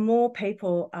 the more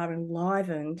people are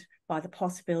enlivened by the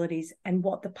possibilities and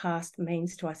what the past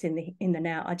means to us in the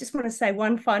now. I just want to say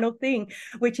one final thing,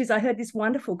 which is I heard this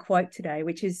wonderful quote today,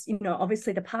 which is,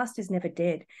 obviously the past is never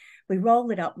dead. We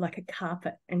roll it up like a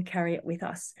carpet and carry it with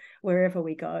us wherever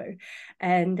we go.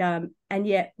 And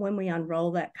yet when we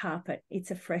unroll that carpet,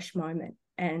 it's a fresh moment.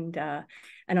 And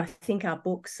I think our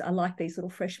books are like these little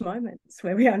fresh moments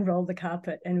where we unroll the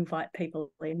carpet and invite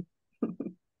people in.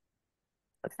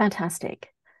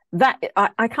 Fantastic. That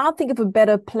I can't think of a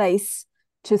better place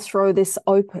to throw this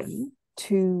open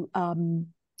to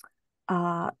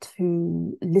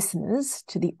listeners,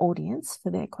 to the audience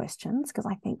for their questions, because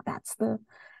I think that's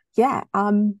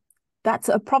that's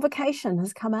a provocation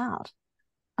has come out.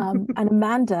 And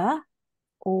Amanda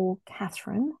or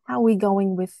Catherine, how are we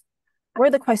going with, where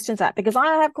are the questions at? Because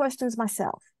I have questions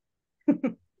myself.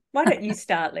 Why don't you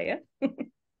start, Leah? Do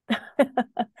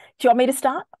you want me to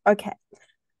start? Okay.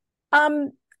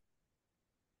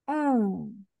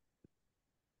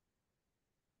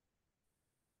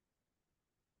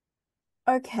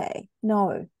 Okay,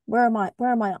 no. Where am I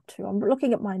up to? I'm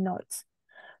looking at my notes.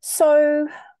 So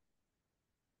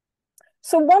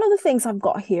one of the things I've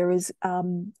got here is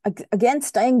again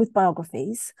staying with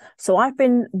biographies. So I've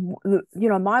been,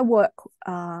 my work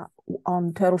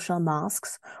on turtle shell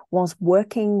masks was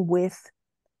working with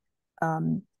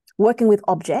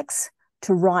objects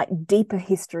to write deeper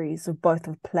histories of both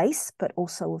of place, but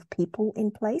also of people in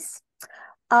place.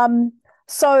 And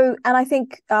I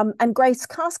think, and Grace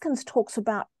Karskens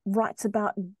writes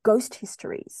about ghost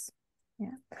histories.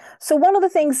 Yeah. So one of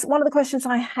the questions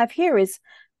I have here is,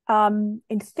 in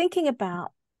thinking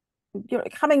about,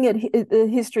 coming at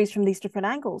histories from these different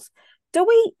angles,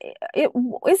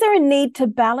 is there a need for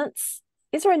balance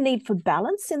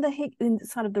in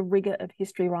sort of the rigor of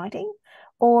history writing,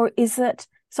 or is it?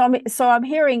 So I'm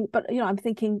hearing, but I'm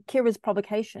thinking Kira's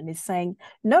provocation is saying,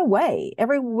 no way.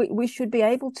 We should be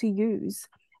able to use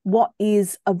what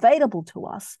is available to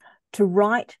us to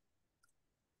write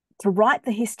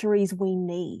the histories we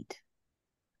need.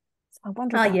 So I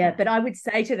wonder. But I would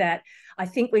say to that, I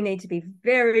think we need to be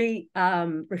very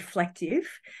reflective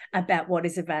about what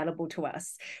is available to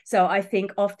us. So I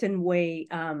think often we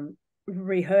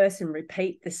rehearse and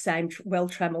repeat the same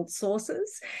well-trammeled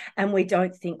sources, and we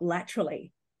don't think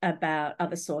laterally about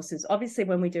other sources. Obviously,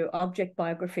 when we do object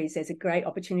biographies, there's a great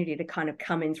opportunity to kind of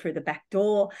come in through the back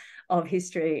door of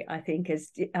history, I think, as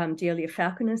Delia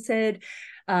Falconer said,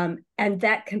 and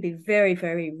that can be very,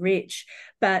 very rich.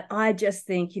 But I just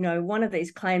think, one of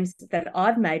these claims that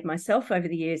I've made myself over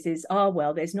the years is,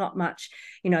 there's not much,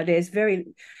 there's very...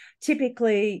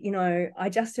 Typically, I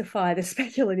justify my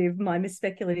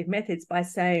speculative methods by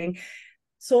saying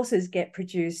sources get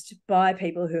produced by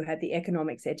people who have the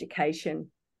economics education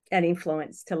and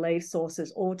influence to leave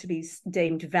sources, or to be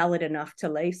deemed valid enough to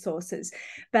leave sources.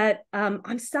 But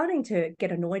I'm starting to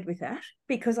get annoyed with that,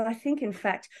 because I think, in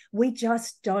fact, we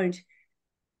just don't.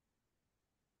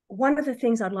 One of the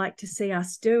things I'd like to see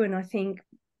us do, and I think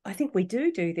we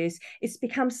do this, is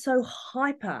become so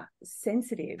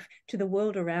hypersensitive to the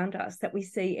world around us that we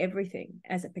see everything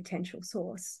as a potential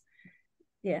source.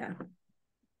 Yeah.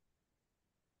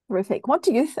 Terrific. What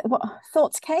do you what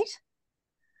thoughts, Kate?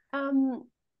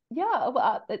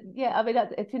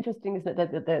 It's interesting, isn't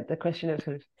it, the question of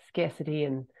sort of scarcity,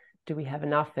 and do we have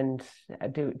enough, and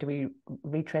do we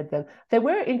retread them? There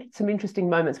were some interesting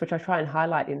moments which I try and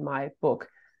highlight in my book,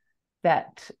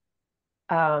 that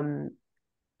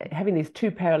having these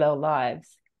two parallel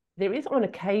lives, there is on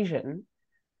occasion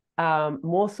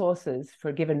more sources for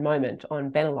a given moment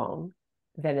on Bennelong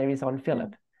than there is on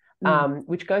Philip.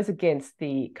 Which goes against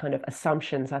the kind of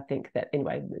assumptions, I think, that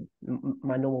anyway,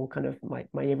 my normal kind of my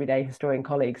everyday historian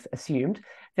colleagues assumed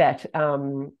that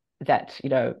of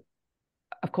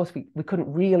course we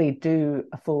couldn't really do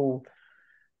a full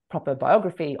proper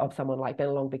biography of someone like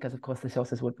Bennelong, because of course the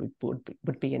sources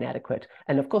would be inadequate,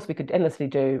 and of course we could endlessly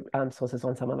do sources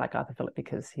on someone like Arthur Phillip,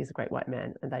 because he's a great white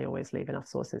man and they always leave enough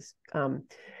sources.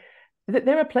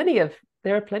 There are plenty of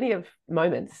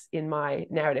moments in my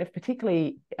narrative,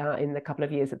 particularly in the couple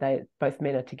of years that both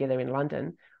men are together in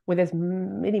London, where there's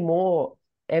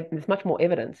much more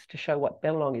evidence to show what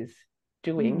Bennelong is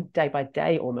doing day by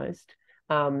day almost,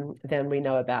 than we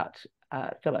know about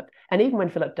Philip. And even when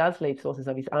Philip does leave sources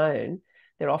of his own,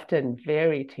 they're often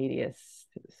very tedious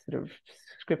sort of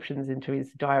descriptions into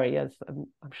his diary, as I'm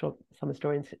sure some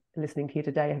historians listening here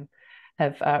today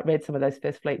have read some of those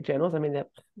First Fleet journals. I mean, they're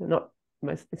not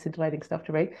most scintillating stuff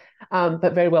to read,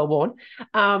 but very well worn.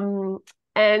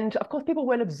 And of course, people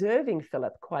weren't observing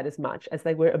Philip quite as much as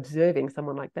they were observing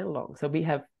someone like Bennelong. So we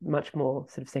have much more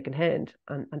sort of secondhand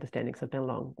understandings of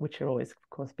Bennelong, which are always, of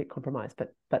course, a bit compromised,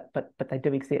 but they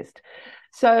do exist.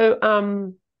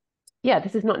 So yeah,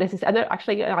 this is not necessary. And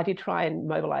actually, I did try and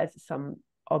mobilize some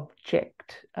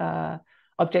objects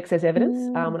as evidence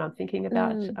when I'm thinking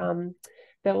about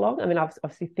Bennelong. I mean, I was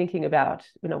obviously thinking about,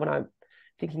 when I'm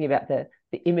thinking about the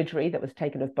imagery that was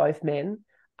taken of both men.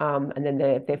 And then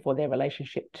therefore their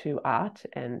relationship to art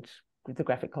and the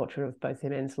graphic culture of both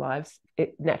their men's lives,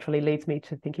 it naturally leads me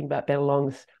to thinking about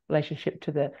Bennelong's relationship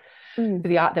to the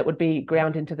art that would be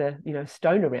ground into the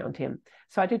stone around him.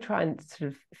 So I did try and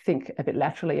sort of think a bit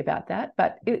laterally about that,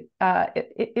 but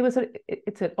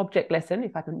it's an object lesson,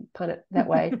 if I can pun it that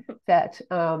way, that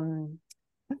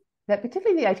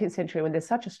particularly in the 18th century, when there's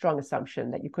such a strong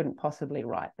assumption that you couldn't possibly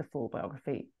write the full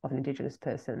biography of an Indigenous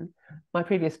person. My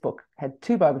previous book had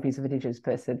 2 biographies of an Indigenous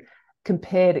person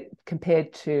compared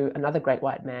to another great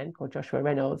white man called Joshua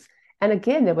Reynolds. And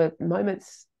again, there were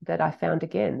moments that I found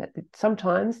again that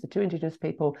sometimes the 2 Indigenous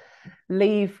people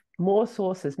leave more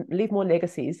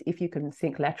legacies, if you can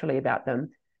think laterally about them,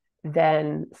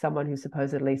 than someone who's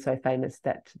supposedly so famous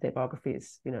that their biography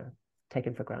is,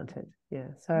 taken for granted. Yeah.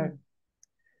 So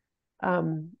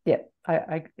yeah,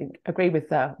 I agree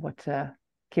with what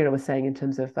Kira was saying in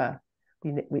terms of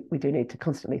we do need to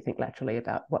constantly think laterally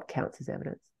about what counts as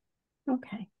evidence.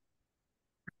 Okay,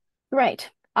 great.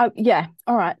 Yeah,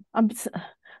 all right. I'm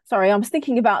sorry. I was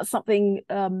thinking about something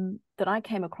that I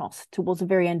came across towards the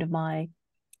very end of my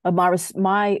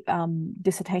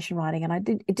dissertation writing, and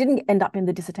it didn't end up in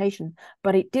the dissertation,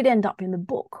 but it did end up in the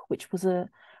book, which was a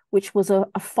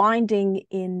finding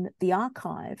in the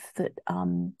archive that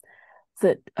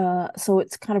so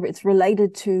it's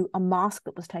related to a mask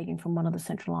that was taken from one of the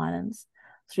Central Islands.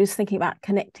 So just thinking about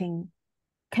connecting,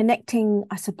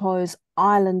 I suppose,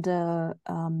 Islander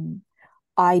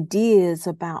ideas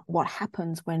about what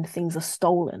happens when things are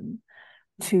stolen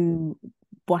to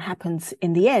what happens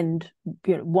in the end,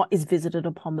 what is visited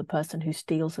upon the person who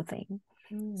steals a thing.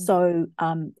 So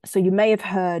you may have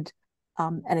heard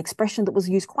an expression that was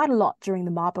used quite a lot during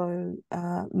the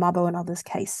Mabo and others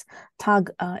case.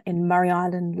 Tag in Murray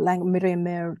Island,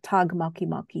 Miriamir, tag maki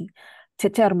maki,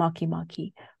 teter maki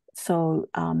maki. So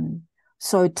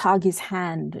tag is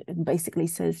hand, and basically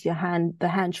says the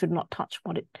hand should not touch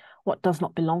what does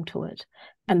not belong to it,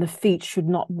 and the feet should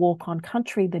not walk on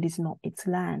country that is not its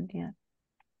land. Yeah.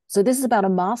 So this is about a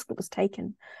mask that was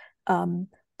taken,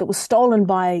 that was stolen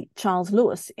by Charles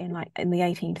Lewis in the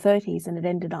 1830s, and it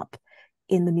ended up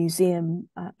in the museum,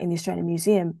 in the Australian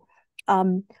Museum.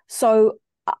 I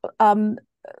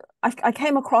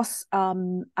came across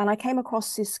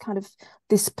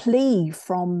this plea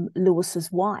from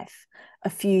Lewis's wife a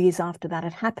few years after that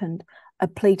had happened, a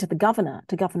plea to Governor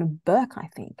Burke, I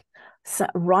think,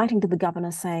 writing to the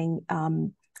governor saying,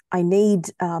 I need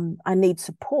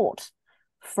support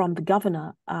from the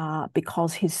governor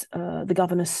because the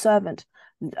governor's servant,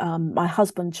 my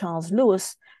husband Charles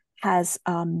Lewis, has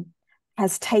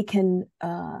taken,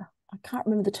 I can't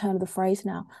remember the turn of the phrase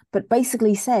now, but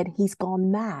basically said he's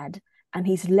gone mad and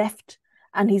he's left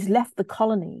the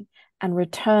colony and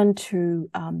returned to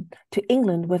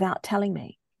England without telling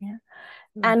me. Yeah.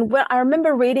 And when I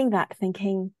remember reading that,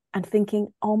 thinking,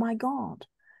 oh my God,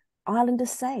 Islanders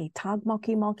say, tag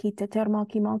maki maki, teter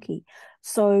maki maki.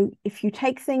 So if you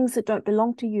take things that don't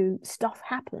belong to you, stuff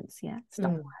happens. Yeah,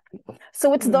 stuff will happen.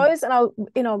 So it's those, and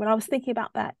when I was thinking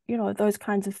about that, those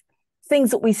kinds of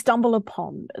things that we stumble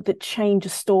upon that change a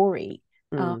story,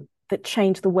 that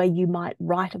change the way you might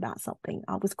write about something.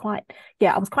 I was quite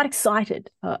excited.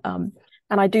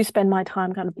 And I do spend my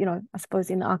time I suppose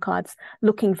in the archives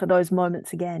looking for those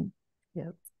moments again.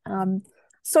 Yeah.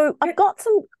 So I've got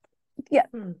some, yeah.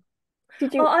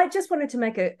 Did you? Well, I just wanted to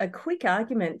make a quick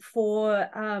argument for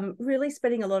really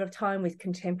spending a lot of time with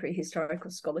contemporary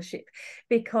historical scholarship,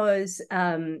 because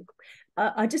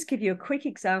I'll just give you a quick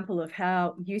example of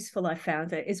how useful I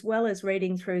found it, as well as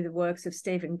reading through the works of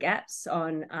Stephen Gapps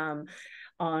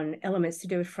on elements to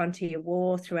do with frontier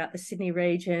war throughout the Sydney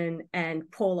region, and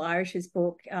Paul Irish's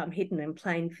book, Hidden in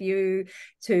Plain View,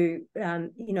 to,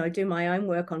 do my own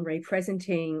work on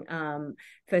representing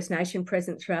First Nation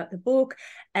presence throughout the book,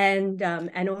 and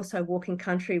also Walking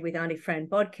Country with Auntie Fran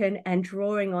Bodkin, and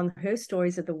drawing on her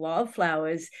stories of the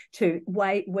wildflowers to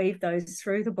weave those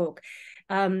through the book.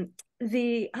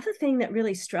 The other thing that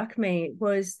really struck me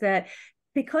was that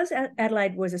because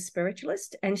Adelaide was a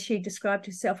spiritualist, and she described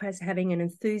herself as having an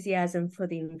enthusiasm for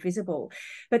the invisible,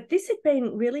 but this had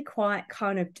been really quite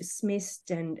kind of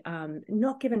dismissed and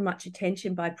not given much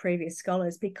attention by previous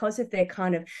scholars because of their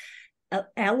kind of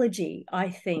allergy, I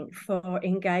think, for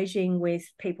engaging with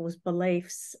people's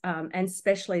beliefs, and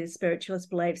especially the spiritualist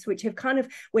beliefs, which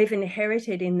we've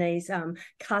inherited in these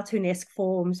cartoonesque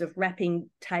forms of wrapping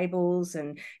tables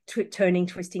and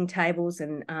twisting tables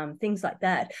and things like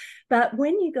that. But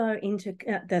when you go into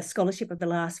the scholarship of the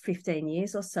last 15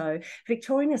 years or so,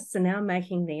 Victorianists are now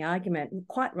making the argument,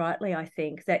 quite rightly, I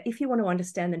think, that if you want to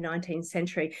understand the 19th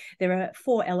century, there are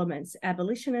 4 elements: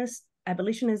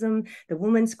 abolitionism, the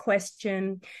woman's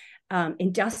question,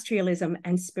 industrialism,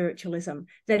 and spiritualism,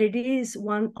 that it is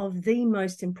one of the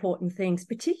most important things,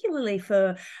 particularly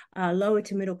for lower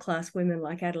to middle class women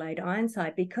like Adelaide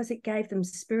Ironside, because it gave them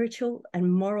spiritual and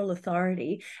moral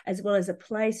authority, as well as a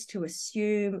place to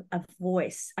assume a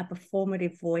voice, a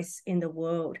performative voice in the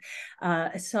world.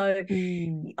 So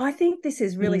I think this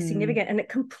is really significant, and it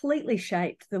completely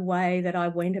shaped the way that I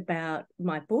went about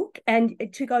my book. And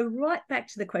to go right back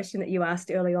to the question that you asked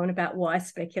early on about why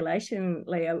speculation,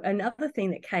 Leo, another thing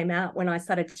that came out when I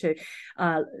started to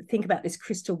think about this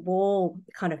crystal ball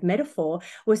kind of metaphor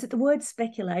was that the word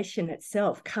speculation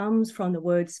itself comes from the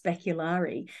word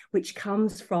speculare, which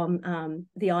comes from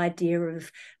the idea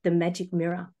of the magic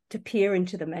mirror, to peer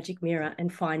into the magic mirror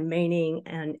and find meaning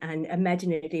and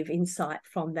imaginative insight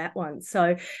from that one.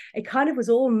 So it kind of was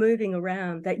all moving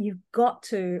around that you've got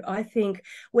to, I think,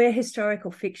 where historical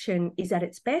fiction is at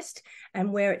its best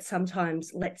and where it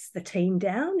sometimes lets the team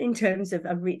down in terms of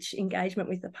a rich engagement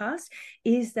with the past,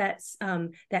 is that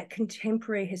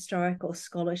contemporary historical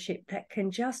scholarship that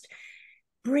can just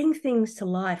bring things to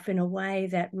life in a way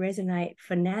that resonate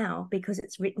for now because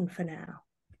it's written for now.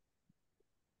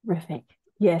 Terrific.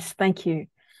 Yes, thank you.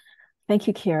 Thank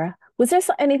you, Kira. Was there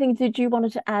anything that you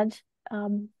wanted to add,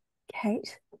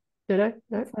 Kate? No.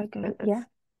 Yeah.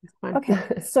 It's fine.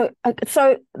 Okay.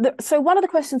 So one of the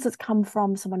questions that's come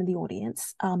from someone in the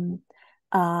audience, and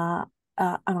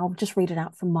I'll just read it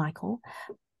out from Michael,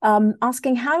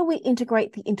 asking, how do we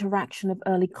integrate the interaction of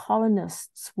early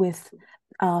colonists with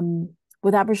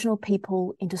Aboriginal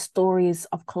people into stories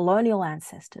of colonial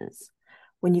ancestors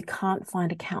when you can't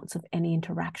find accounts of any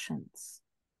interactions?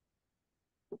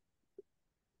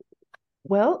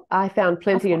 Well, I found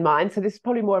plenty in mind. So this is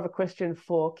probably more of a question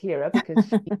for Kira, because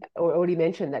she already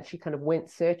mentioned that she kind of went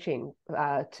searching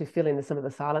to fill in some of the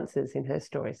silences in her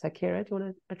story. So Kira, do you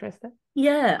want to address that?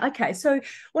 Yeah, okay. So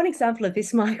one example of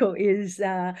this, Michael, is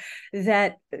that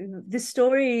the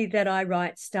story that I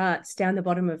write starts down the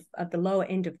bottom of the lower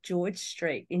end of George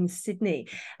Street in Sydney,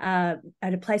 at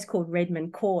a place called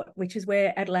Redmond Court, which is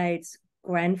where Adelaide's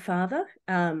grandfather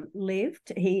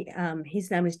lived.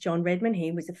 His name was John Redmond.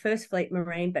 He was the first Fleet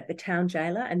Marine, but the town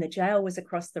jailer, and the jail was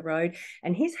across the road,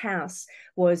 and his house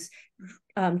was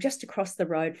just across the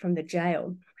road from the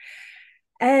jail.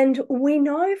 And we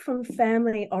know from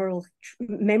family oral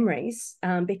memories,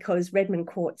 because Redmond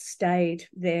Court stayed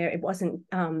there, it wasn't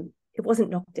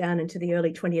knocked down into the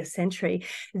early 20th century,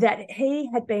 that he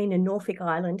had been in Norfolk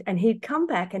Island and he'd come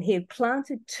back and he had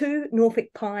planted 2 Norfolk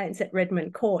pines at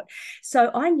Redmond Court. So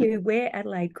I knew where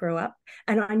Adelaide grew up,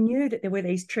 and I knew that there were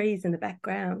these trees in the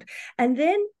background. And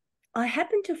then I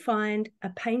happened to find a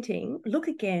painting, look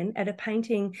again at a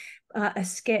painting, a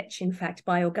sketch, in fact,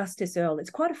 by Augustus Earle. It's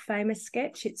quite a famous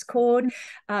sketch. It's called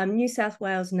New South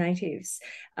Wales Natives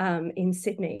in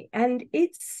Sydney. And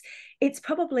it's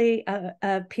probably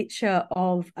a picture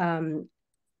of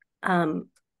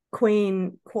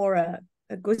Queen Cora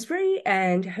Gooseberry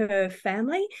and her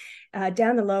family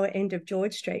down the lower end of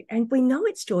George Street. And we know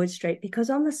it's George Street because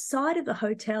on the side of the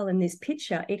hotel in this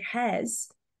picture, it has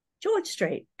George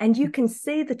Street, and you can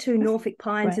see the 2 Norfolk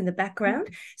pines in the background.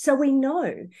 So we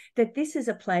know that this is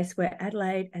a place where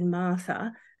Adelaide and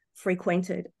Martha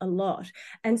frequented a lot.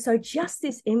 And so just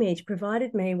this image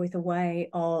provided me with a way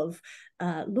of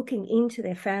looking into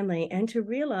their family and to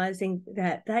realizing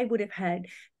that they would have had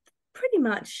pretty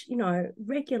much,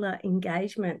 regular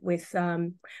engagement with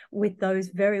those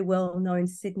very well-known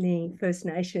Sydney First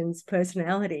Nations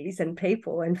personalities and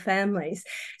people and families.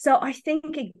 So I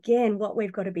think, again, what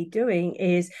we've got to be doing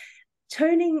is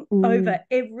turning over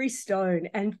every stone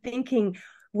and thinking,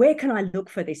 where can I look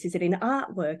for this? Is it in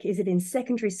artwork? Is it in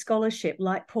secondary scholarship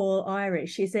like Paul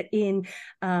Irish? Is it in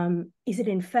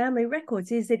family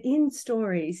records? Is it in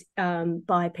stories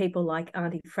by people like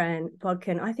Auntie Fran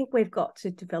Bodkin? I think we've got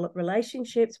to develop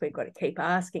relationships. We've got to keep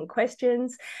asking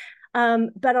questions.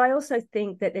 But I also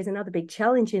think that there's another big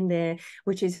challenge in there,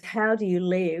 which is how do you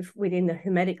live within the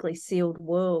hermetically sealed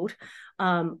world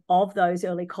of those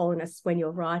early colonists when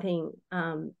you're writing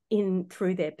in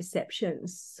through their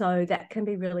perceptions. So that can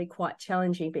be really quite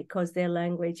challenging because their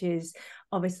language is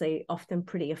obviously often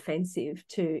pretty offensive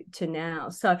to now.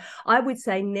 So I would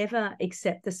say never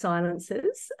accept the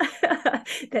silences,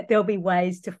 that there'll be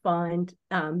ways to find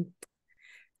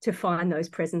those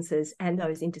presences and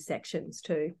those intersections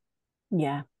too.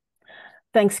 Yeah.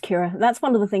 Thanks, Kira. That's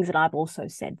one of the things that I've also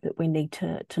said, that we need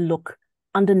to look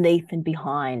underneath and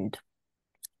behind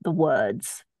the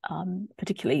words,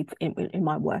 particularly in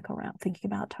my work around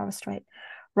thinking about Torres Strait,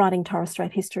 writing Torres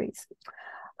Strait histories.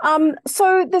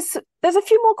 So there's a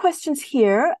few more questions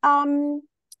here.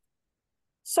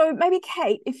 So maybe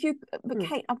Kate,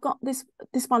 Kate, I've got this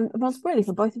one was really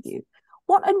for both of you.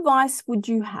 What advice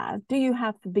do you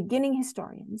have for beginning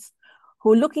historians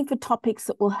who are looking for topics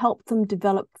that will help them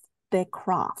develop their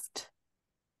craft?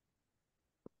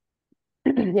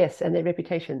 Yes, and their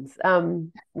reputations.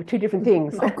 Two different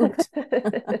things. Oh, good.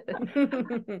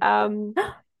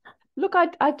 Look,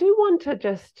 I do want to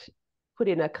just put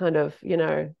in a kind of,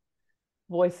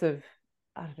 voice of,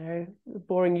 I don't know,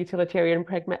 boring utilitarian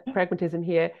pragmatism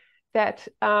here, that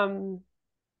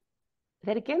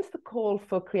against the call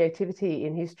for creativity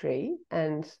in history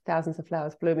and thousands of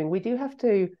flowers blooming, we do have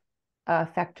to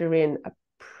factor in a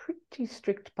pretty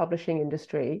strict publishing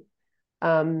industry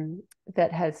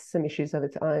that has some issues of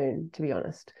its own, to be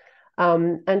honest.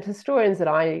 And historians that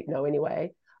I know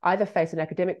anyway either face an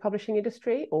academic publishing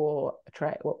industry or a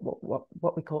trade,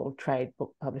 what we call trade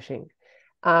book publishing.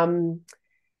 And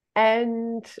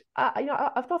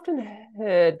I've often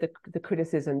heard the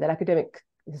criticism that academic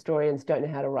historians don't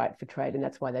know how to write for trade, and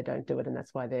that's why they don't do it, and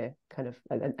that's why they're kind of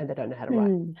and they don't know how to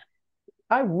write.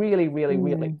 I really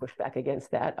push back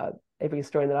against that. Every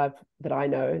historian that I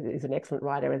know is an excellent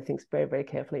writer and thinks very, very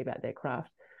carefully about their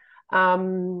craft.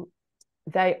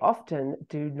 They often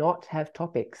do not have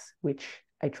topics which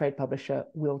a trade publisher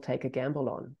will take a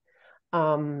gamble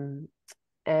on.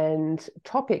 And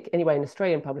topic, anyway, in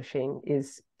Australian publishing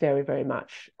is very, very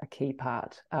much a key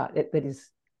part. That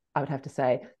is, I would have to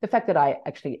say, the fact that I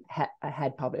actually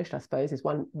had published, I suppose, is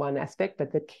one aspect,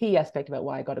 but the key aspect about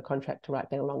why I got a contract to write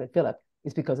Bennelong and Phillip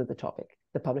is because of the topic.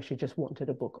 The publisher just wanted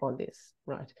a book on this,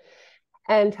 right?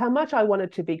 And how much I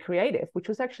wanted to be creative, which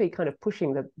was actually kind of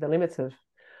pushing the limits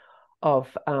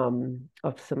of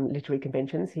some literary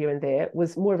conventions here and there,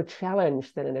 was more of a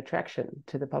challenge than an attraction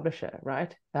to the publisher,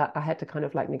 right? I had to kind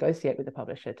of like negotiate with the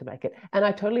publisher to make it. And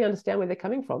I totally understand where they're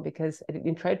coming from, because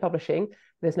in trade publishing,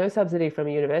 there's no subsidy from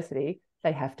a university.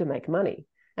 They have to make money.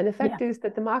 And the fact is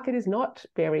that the market is not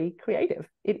very creative.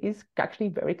 It is actually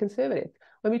very conservative.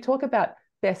 When we talk about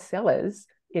bestsellers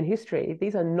in history,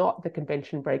 these are not the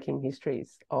convention-breaking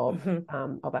histories of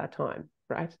our time,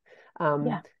 right?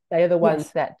 They are the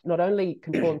ones that not only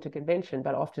conform to convention,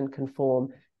 but often conform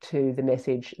to the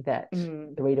message that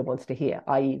the reader wants to hear,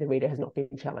 i.e. the reader has not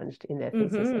been challenged in their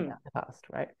thesis about the past,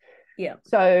 right? Yeah.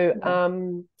 So,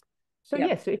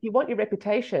 yes, so if you want your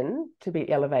reputation to be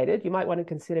elevated, you might want to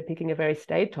consider picking a very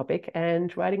staid topic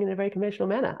and writing in a very conventional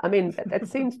manner. I mean, that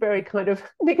seems very kind of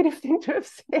negative thing to have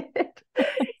said.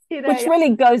 Which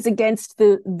really goes against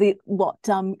what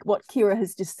Kira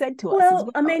has just said to us. Well,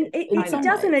 I mean,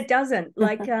 it doesn't.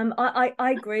 Like,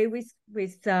 I agree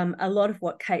with a lot of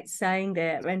what Kate's saying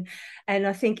there, and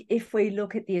I think if we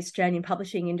look at the Australian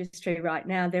publishing industry right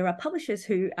now, there are publishers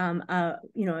who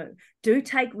do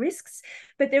take risks,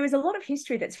 but there is a lot of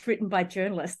history that's written by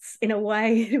journalists in a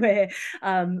way where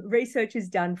research is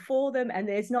done for them, and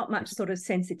there's not much sort of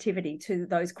sensitivity to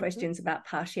those questions about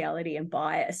partiality and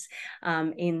bias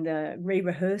in the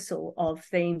re-rehearsal of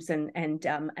themes and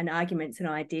arguments and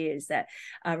ideas that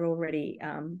are already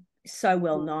so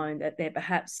well known that they're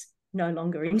perhaps no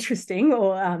longer interesting,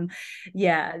 or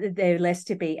they're less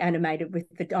to be animated with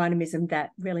the dynamism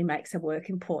that really makes a work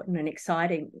important and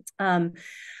exciting.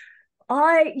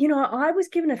 I was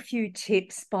given a few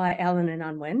tips by Alan and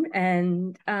Unwin,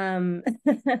 and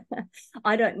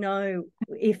I don't know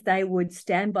if they would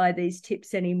stand by these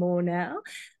tips anymore now,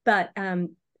 but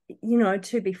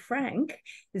to be frank,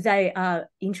 they are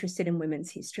interested in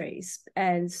women's histories.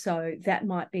 And so that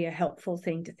might be a helpful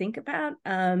thing to think about.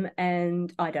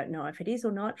 And I don't know if it is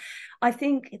or not. I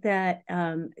think that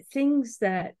things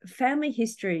that family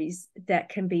histories that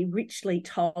can be richly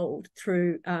told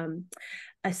through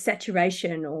a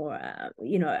saturation or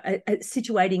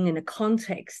situating in a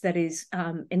context that is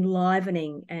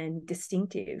enlivening and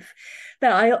distinctive.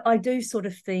 But I do sort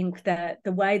of think that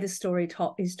the way the story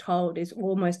is told is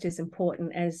almost as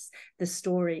important as the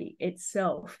story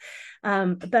itself.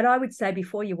 But I would say,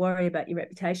 before you worry about your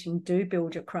reputation, do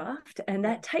build your craft, and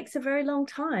that takes a very long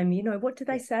time. What do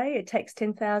they say? It takes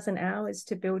 10,000 hours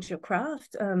to build your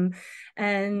craft,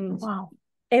 and Wow.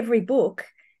 Every book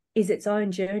is its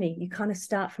own journey. You kind of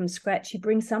start from scratch. You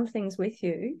bring some things with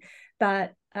you,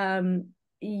 but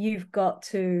you've got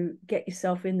to get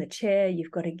yourself in the chair.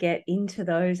 You've got to get into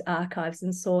those archives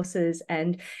and sources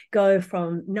and go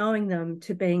from knowing them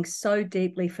to being so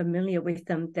deeply familiar with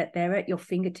them that they're at your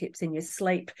fingertips in your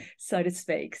sleep, so to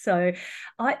speak. So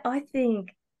I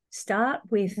think start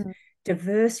with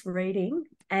diverse reading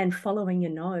and following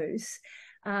your nose.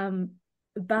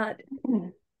 But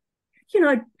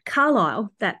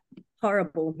Carlyle, that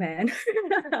horrible man,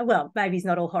 well, maybe he's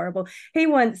not all horrible. He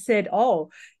once said, all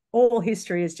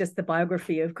history is just the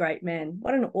biography of great men.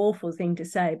 What an awful thing to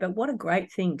say, but what a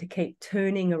great thing to keep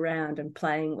turning around and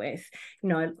playing with.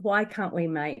 Why can't we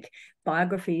make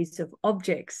biographies of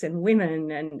objects and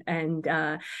women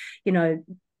and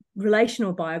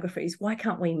relational biographies? Why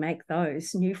can't we make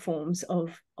those new forms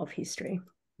of history?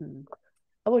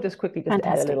 I will just quickly add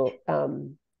a little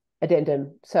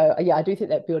addendum. So I do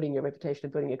think that building your reputation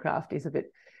and building your craft is a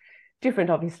bit different,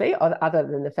 obviously, other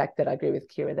than the fact that I agree with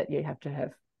Kira that you have to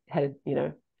have had,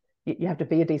 you have to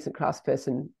be a decent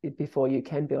craftsperson before you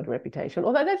can build a reputation.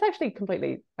 Although that's actually to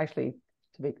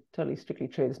be totally strictly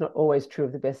true. It's not always true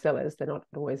of the bestsellers. They're not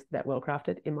always that well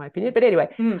crafted, in my opinion. But anyway,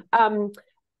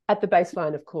 at the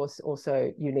baseline, of course,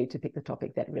 also you need to pick the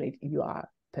topic that really you are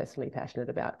personally passionate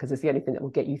about, because it's the only thing that will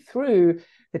get you through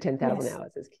the 10,000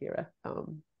 hours, as Kira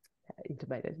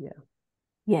intimated.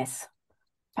 Yes,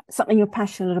 something you're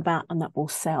passionate about and that will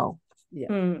sell.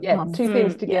 Two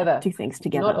things together. Two things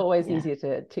together. Not always easier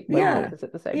to tick boxes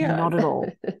at the same time. Not at all.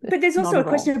 But there's also a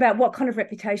question about what kind of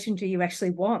reputation do you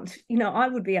actually want? I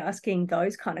would be asking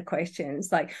those kind of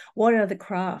questions, like, what are the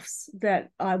crafts that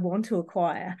I want to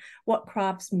acquire? What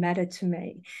crafts matter to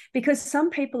me? Because some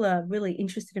people are really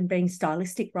interested in being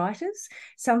stylistic writers.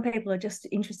 Some people are just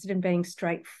interested in being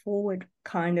straightforward,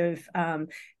 kind of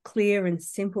clear and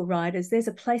simple writers. There's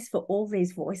a place for all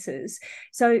these voices.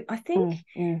 So I think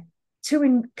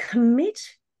to commit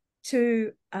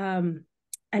to an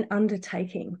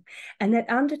undertaking, and that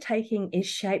undertaking is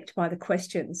shaped by the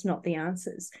questions, not the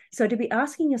answers. So to be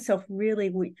asking yourself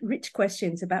really rich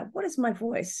questions about, what is my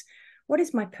voice? What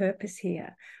is my purpose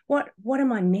here? What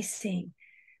am I missing?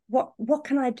 What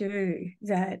can I do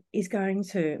that is going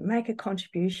to make a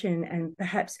contribution and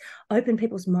perhaps open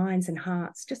people's minds and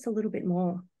hearts just a little bit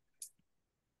more?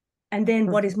 And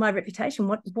then what is my reputation?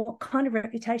 What kind of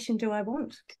reputation do I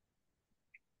want?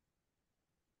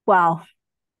 Wow.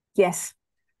 Yes.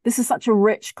 This is such a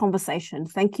rich conversation.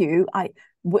 Thank you.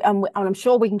 I'm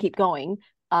sure we can keep going.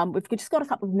 We've just got a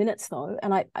couple of minutes though.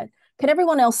 And can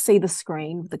everyone else see the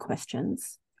screen with the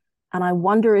questions? And I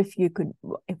wonder if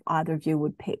either of you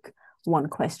would pick one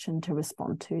question to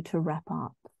respond to wrap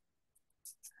up.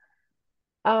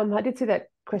 I did see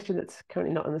that question that's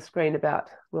currently not on the screen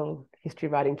about, will history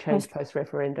writing change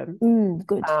post-referendum?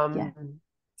 Good.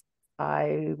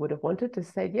 I would have wanted to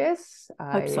say yes.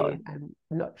 Hope so. I'm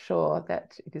not sure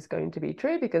that it is going to be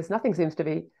true, because nothing seems to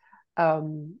be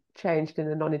changed in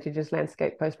the non-Indigenous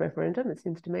landscape post-referendum, it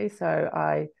seems to me. So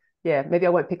maybe I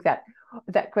won't pick that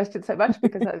question so much,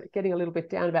 because I'm getting a little bit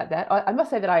down about that. I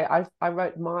must say that I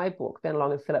wrote my book, Ben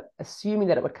Long and Philip, assuming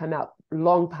that it would come out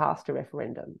long past a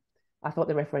referendum. I thought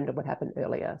the referendum would happen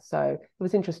earlier. So it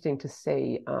was interesting to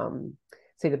see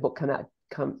the book come out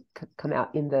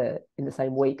in the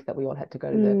same week that we all had to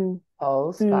go to the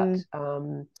polls. But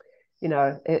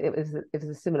it was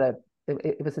a similar.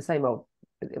 It was the same old.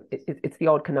 It's the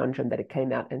old conundrum that it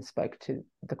came out and spoke to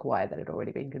the choir that had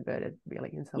already been converted, really,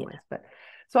 in some ways. But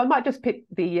so I might just pick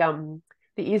the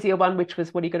easier one, which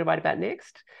was, what are you going to write about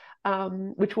next?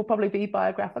 Which will probably be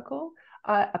biographical.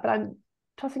 But I'm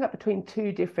tossing up between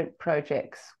two different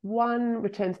projects. One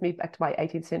returns me back to my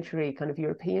 18th century kind of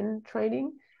European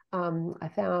training. I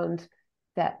found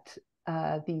that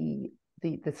the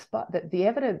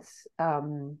evidence,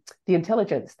 the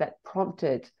intelligence that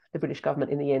prompted the British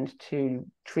government in the end to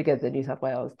trigger the New South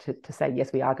Wales to say,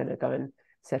 yes, we are going to go and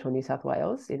settle New South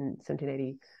Wales in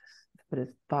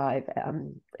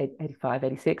 1785,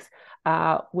 86,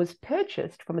 was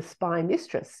purchased from a spy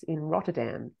mistress in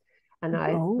Rotterdam. And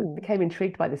I became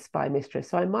intrigued by this spy mistress.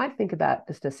 So I might think about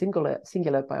just a singular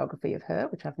biography of her,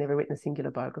 which I've never written a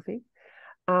singular biography.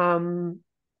 But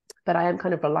I am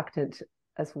kind of reluctant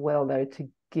as well, though, to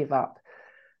give up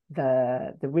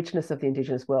the richness of the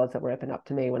Indigenous worlds that were opened up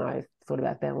to me when I thought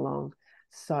about Bennelong.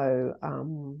 So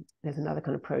there's another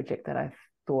kind of project that I've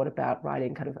thought about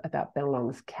writing, kind of about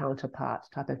Bennelong's counterpart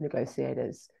type of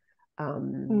negotiators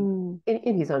in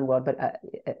his own world, but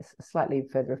slightly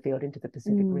further afield into the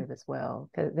Pacific Rim as well.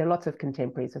 There are lots of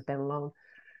contemporaries of Bennelong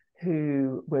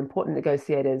who were important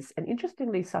negotiators and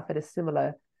interestingly suffered a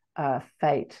similar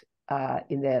fate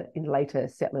in later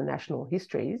settler national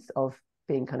histories of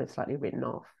being kind of slightly written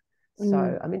off.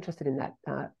 So I'm interested in that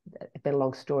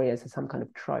Bennelong story as some kind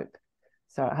of trope.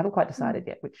 So I haven't quite decided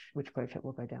yet which project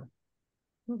will go down.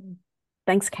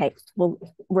 Thanks, Kate. Well,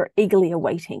 we're eagerly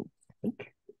awaiting, I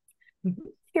think.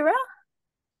 Kira?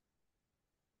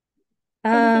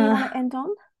 Anything you want to end on?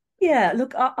 Yeah,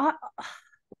 look, I'm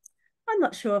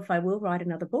not sure if I will write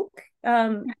another book.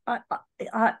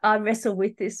 I wrestle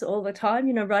with this all the time.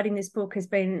 You know, writing this book has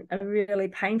been a really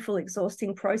painful,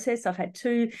 exhausting process. I've had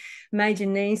 2 major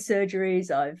knee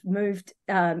surgeries. I've moved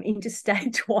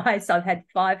interstate twice. I've had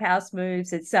 5 house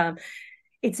moves.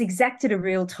 It's exacted a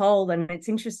real toll. And it's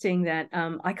interesting that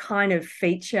I kind of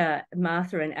feature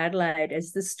Martha and Adelaide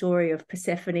as the story of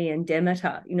Persephone and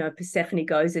Demeter. You know, Persephone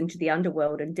goes into the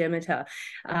underworld and Demeter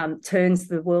turns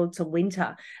the world to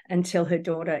winter until her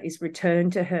daughter is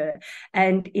returned to her.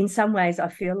 And in some ways, I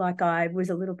feel like I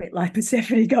was a little bit like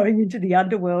Persephone going into the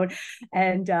underworld,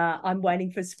 and I'm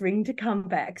waiting for spring to come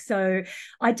back. So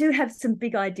I do have some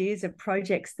big ideas of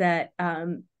projects that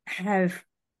have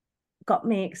got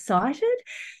me excited,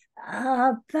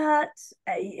 but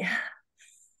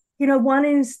you know, one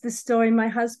is the story. My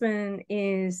husband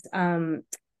is Bunjalung,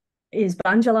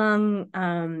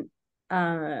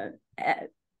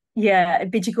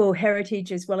 Bidjigal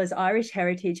heritage as well as Irish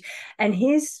heritage, and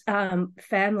his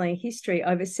family history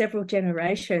over several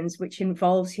generations, which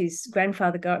involves his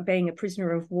grandfather being a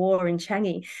prisoner of war in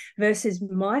Changi, versus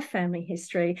my family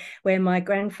history, where my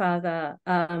grandfather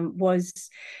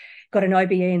got an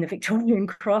OBE in the Victorian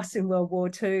Cross in World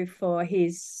War II for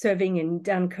his serving in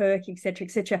Dunkirk, etc.,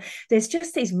 etc. There's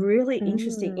just these really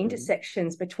interesting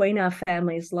intersections between our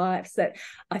families' lives that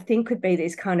I think could be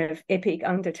this kind of epic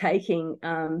undertaking,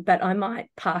 but I might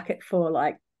park it for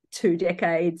like 2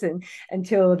 decades and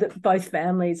until both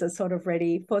families are sort of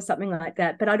ready for something like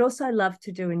that. But I'd also love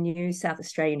to do a new South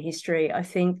Australian history. I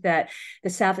think that the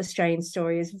South Australian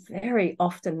story is very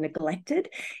often neglected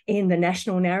in the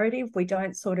national narrative. We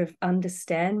don't sort of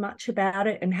understand much about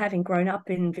it. And having grown up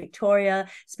in Victoria,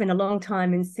 spent a long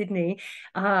time in Sydney,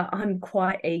 I'm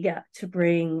quite eager to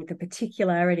bring the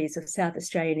particularities of South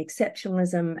Australian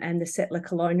exceptionalism and the settler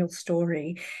colonial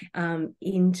story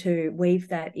weave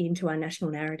that into our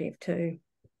national narrative too.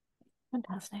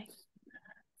 Fantastic.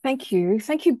 Thank you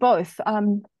both.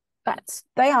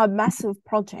 They are massive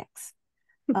projects,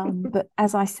 but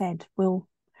as I said, we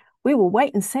will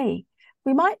wait and see.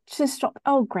 We might just stop.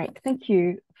 Oh, great! Thank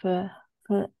you for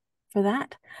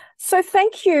that. So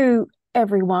thank you,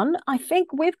 everyone. I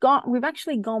think we've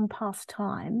actually gone past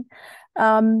time.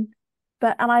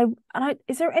 But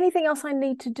is there anything else I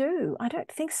need to do? I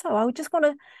don't think so. I would just want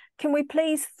to. Can we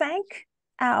please thank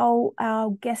our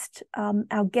guest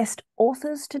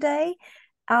authors today,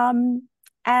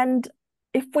 and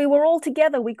if we were all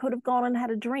together, we could have gone and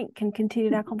had a drink and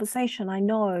continued our conversation. I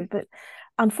know, but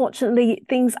unfortunately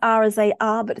things are as they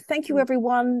are. But thank you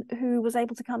everyone who was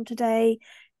able to come today,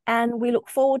 and we look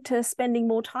forward to spending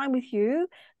more time with you,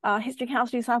 History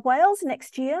Council New South Wales,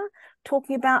 next year,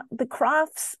 talking about the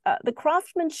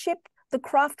craftsmanship, the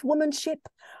craftwomanship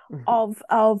of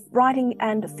writing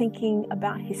and thinking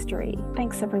about history.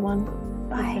 Thanks, everyone.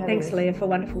 Bye. Thanks, Leah, for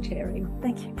wonderful sharing.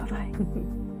 Thank you. Bye-bye.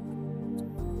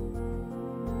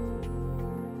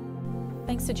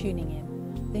 Thanks for tuning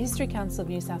in. The History Council of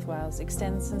New South Wales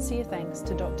extends sincere thanks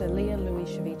to Dr. Leah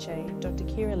Louis-Ceviche, Dr.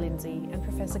 Kira Lindsay and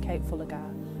Professor Kate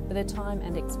Fullagar for their time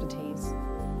and expertise.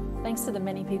 Thanks to the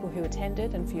many people who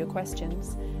attended and for your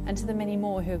questions, and to the many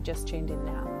more who have just tuned in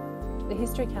now. The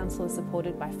History Council is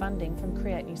supported by funding from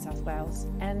Create New South Wales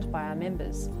and by our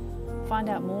members. Find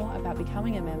out more about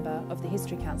becoming a member of the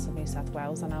History Council of New South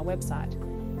Wales on our website,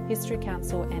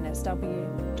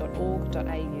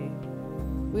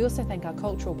 historycouncilnsw.org.au. We also thank our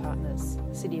cultural partners,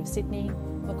 City of Sydney,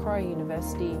 Macquarie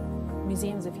University,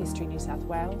 Museums of History New South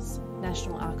Wales,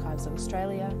 National Archives of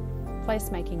Australia,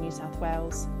 Placemaking New South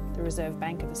Wales, the Reserve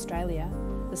Bank of Australia,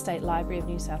 the State Library of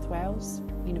New South Wales,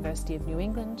 University of New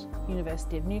England,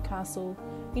 University of Newcastle,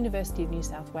 University of New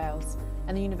South Wales,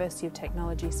 and the University of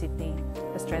Technology Sydney,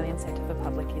 Australian Centre for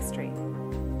Public History.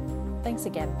 Thanks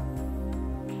again.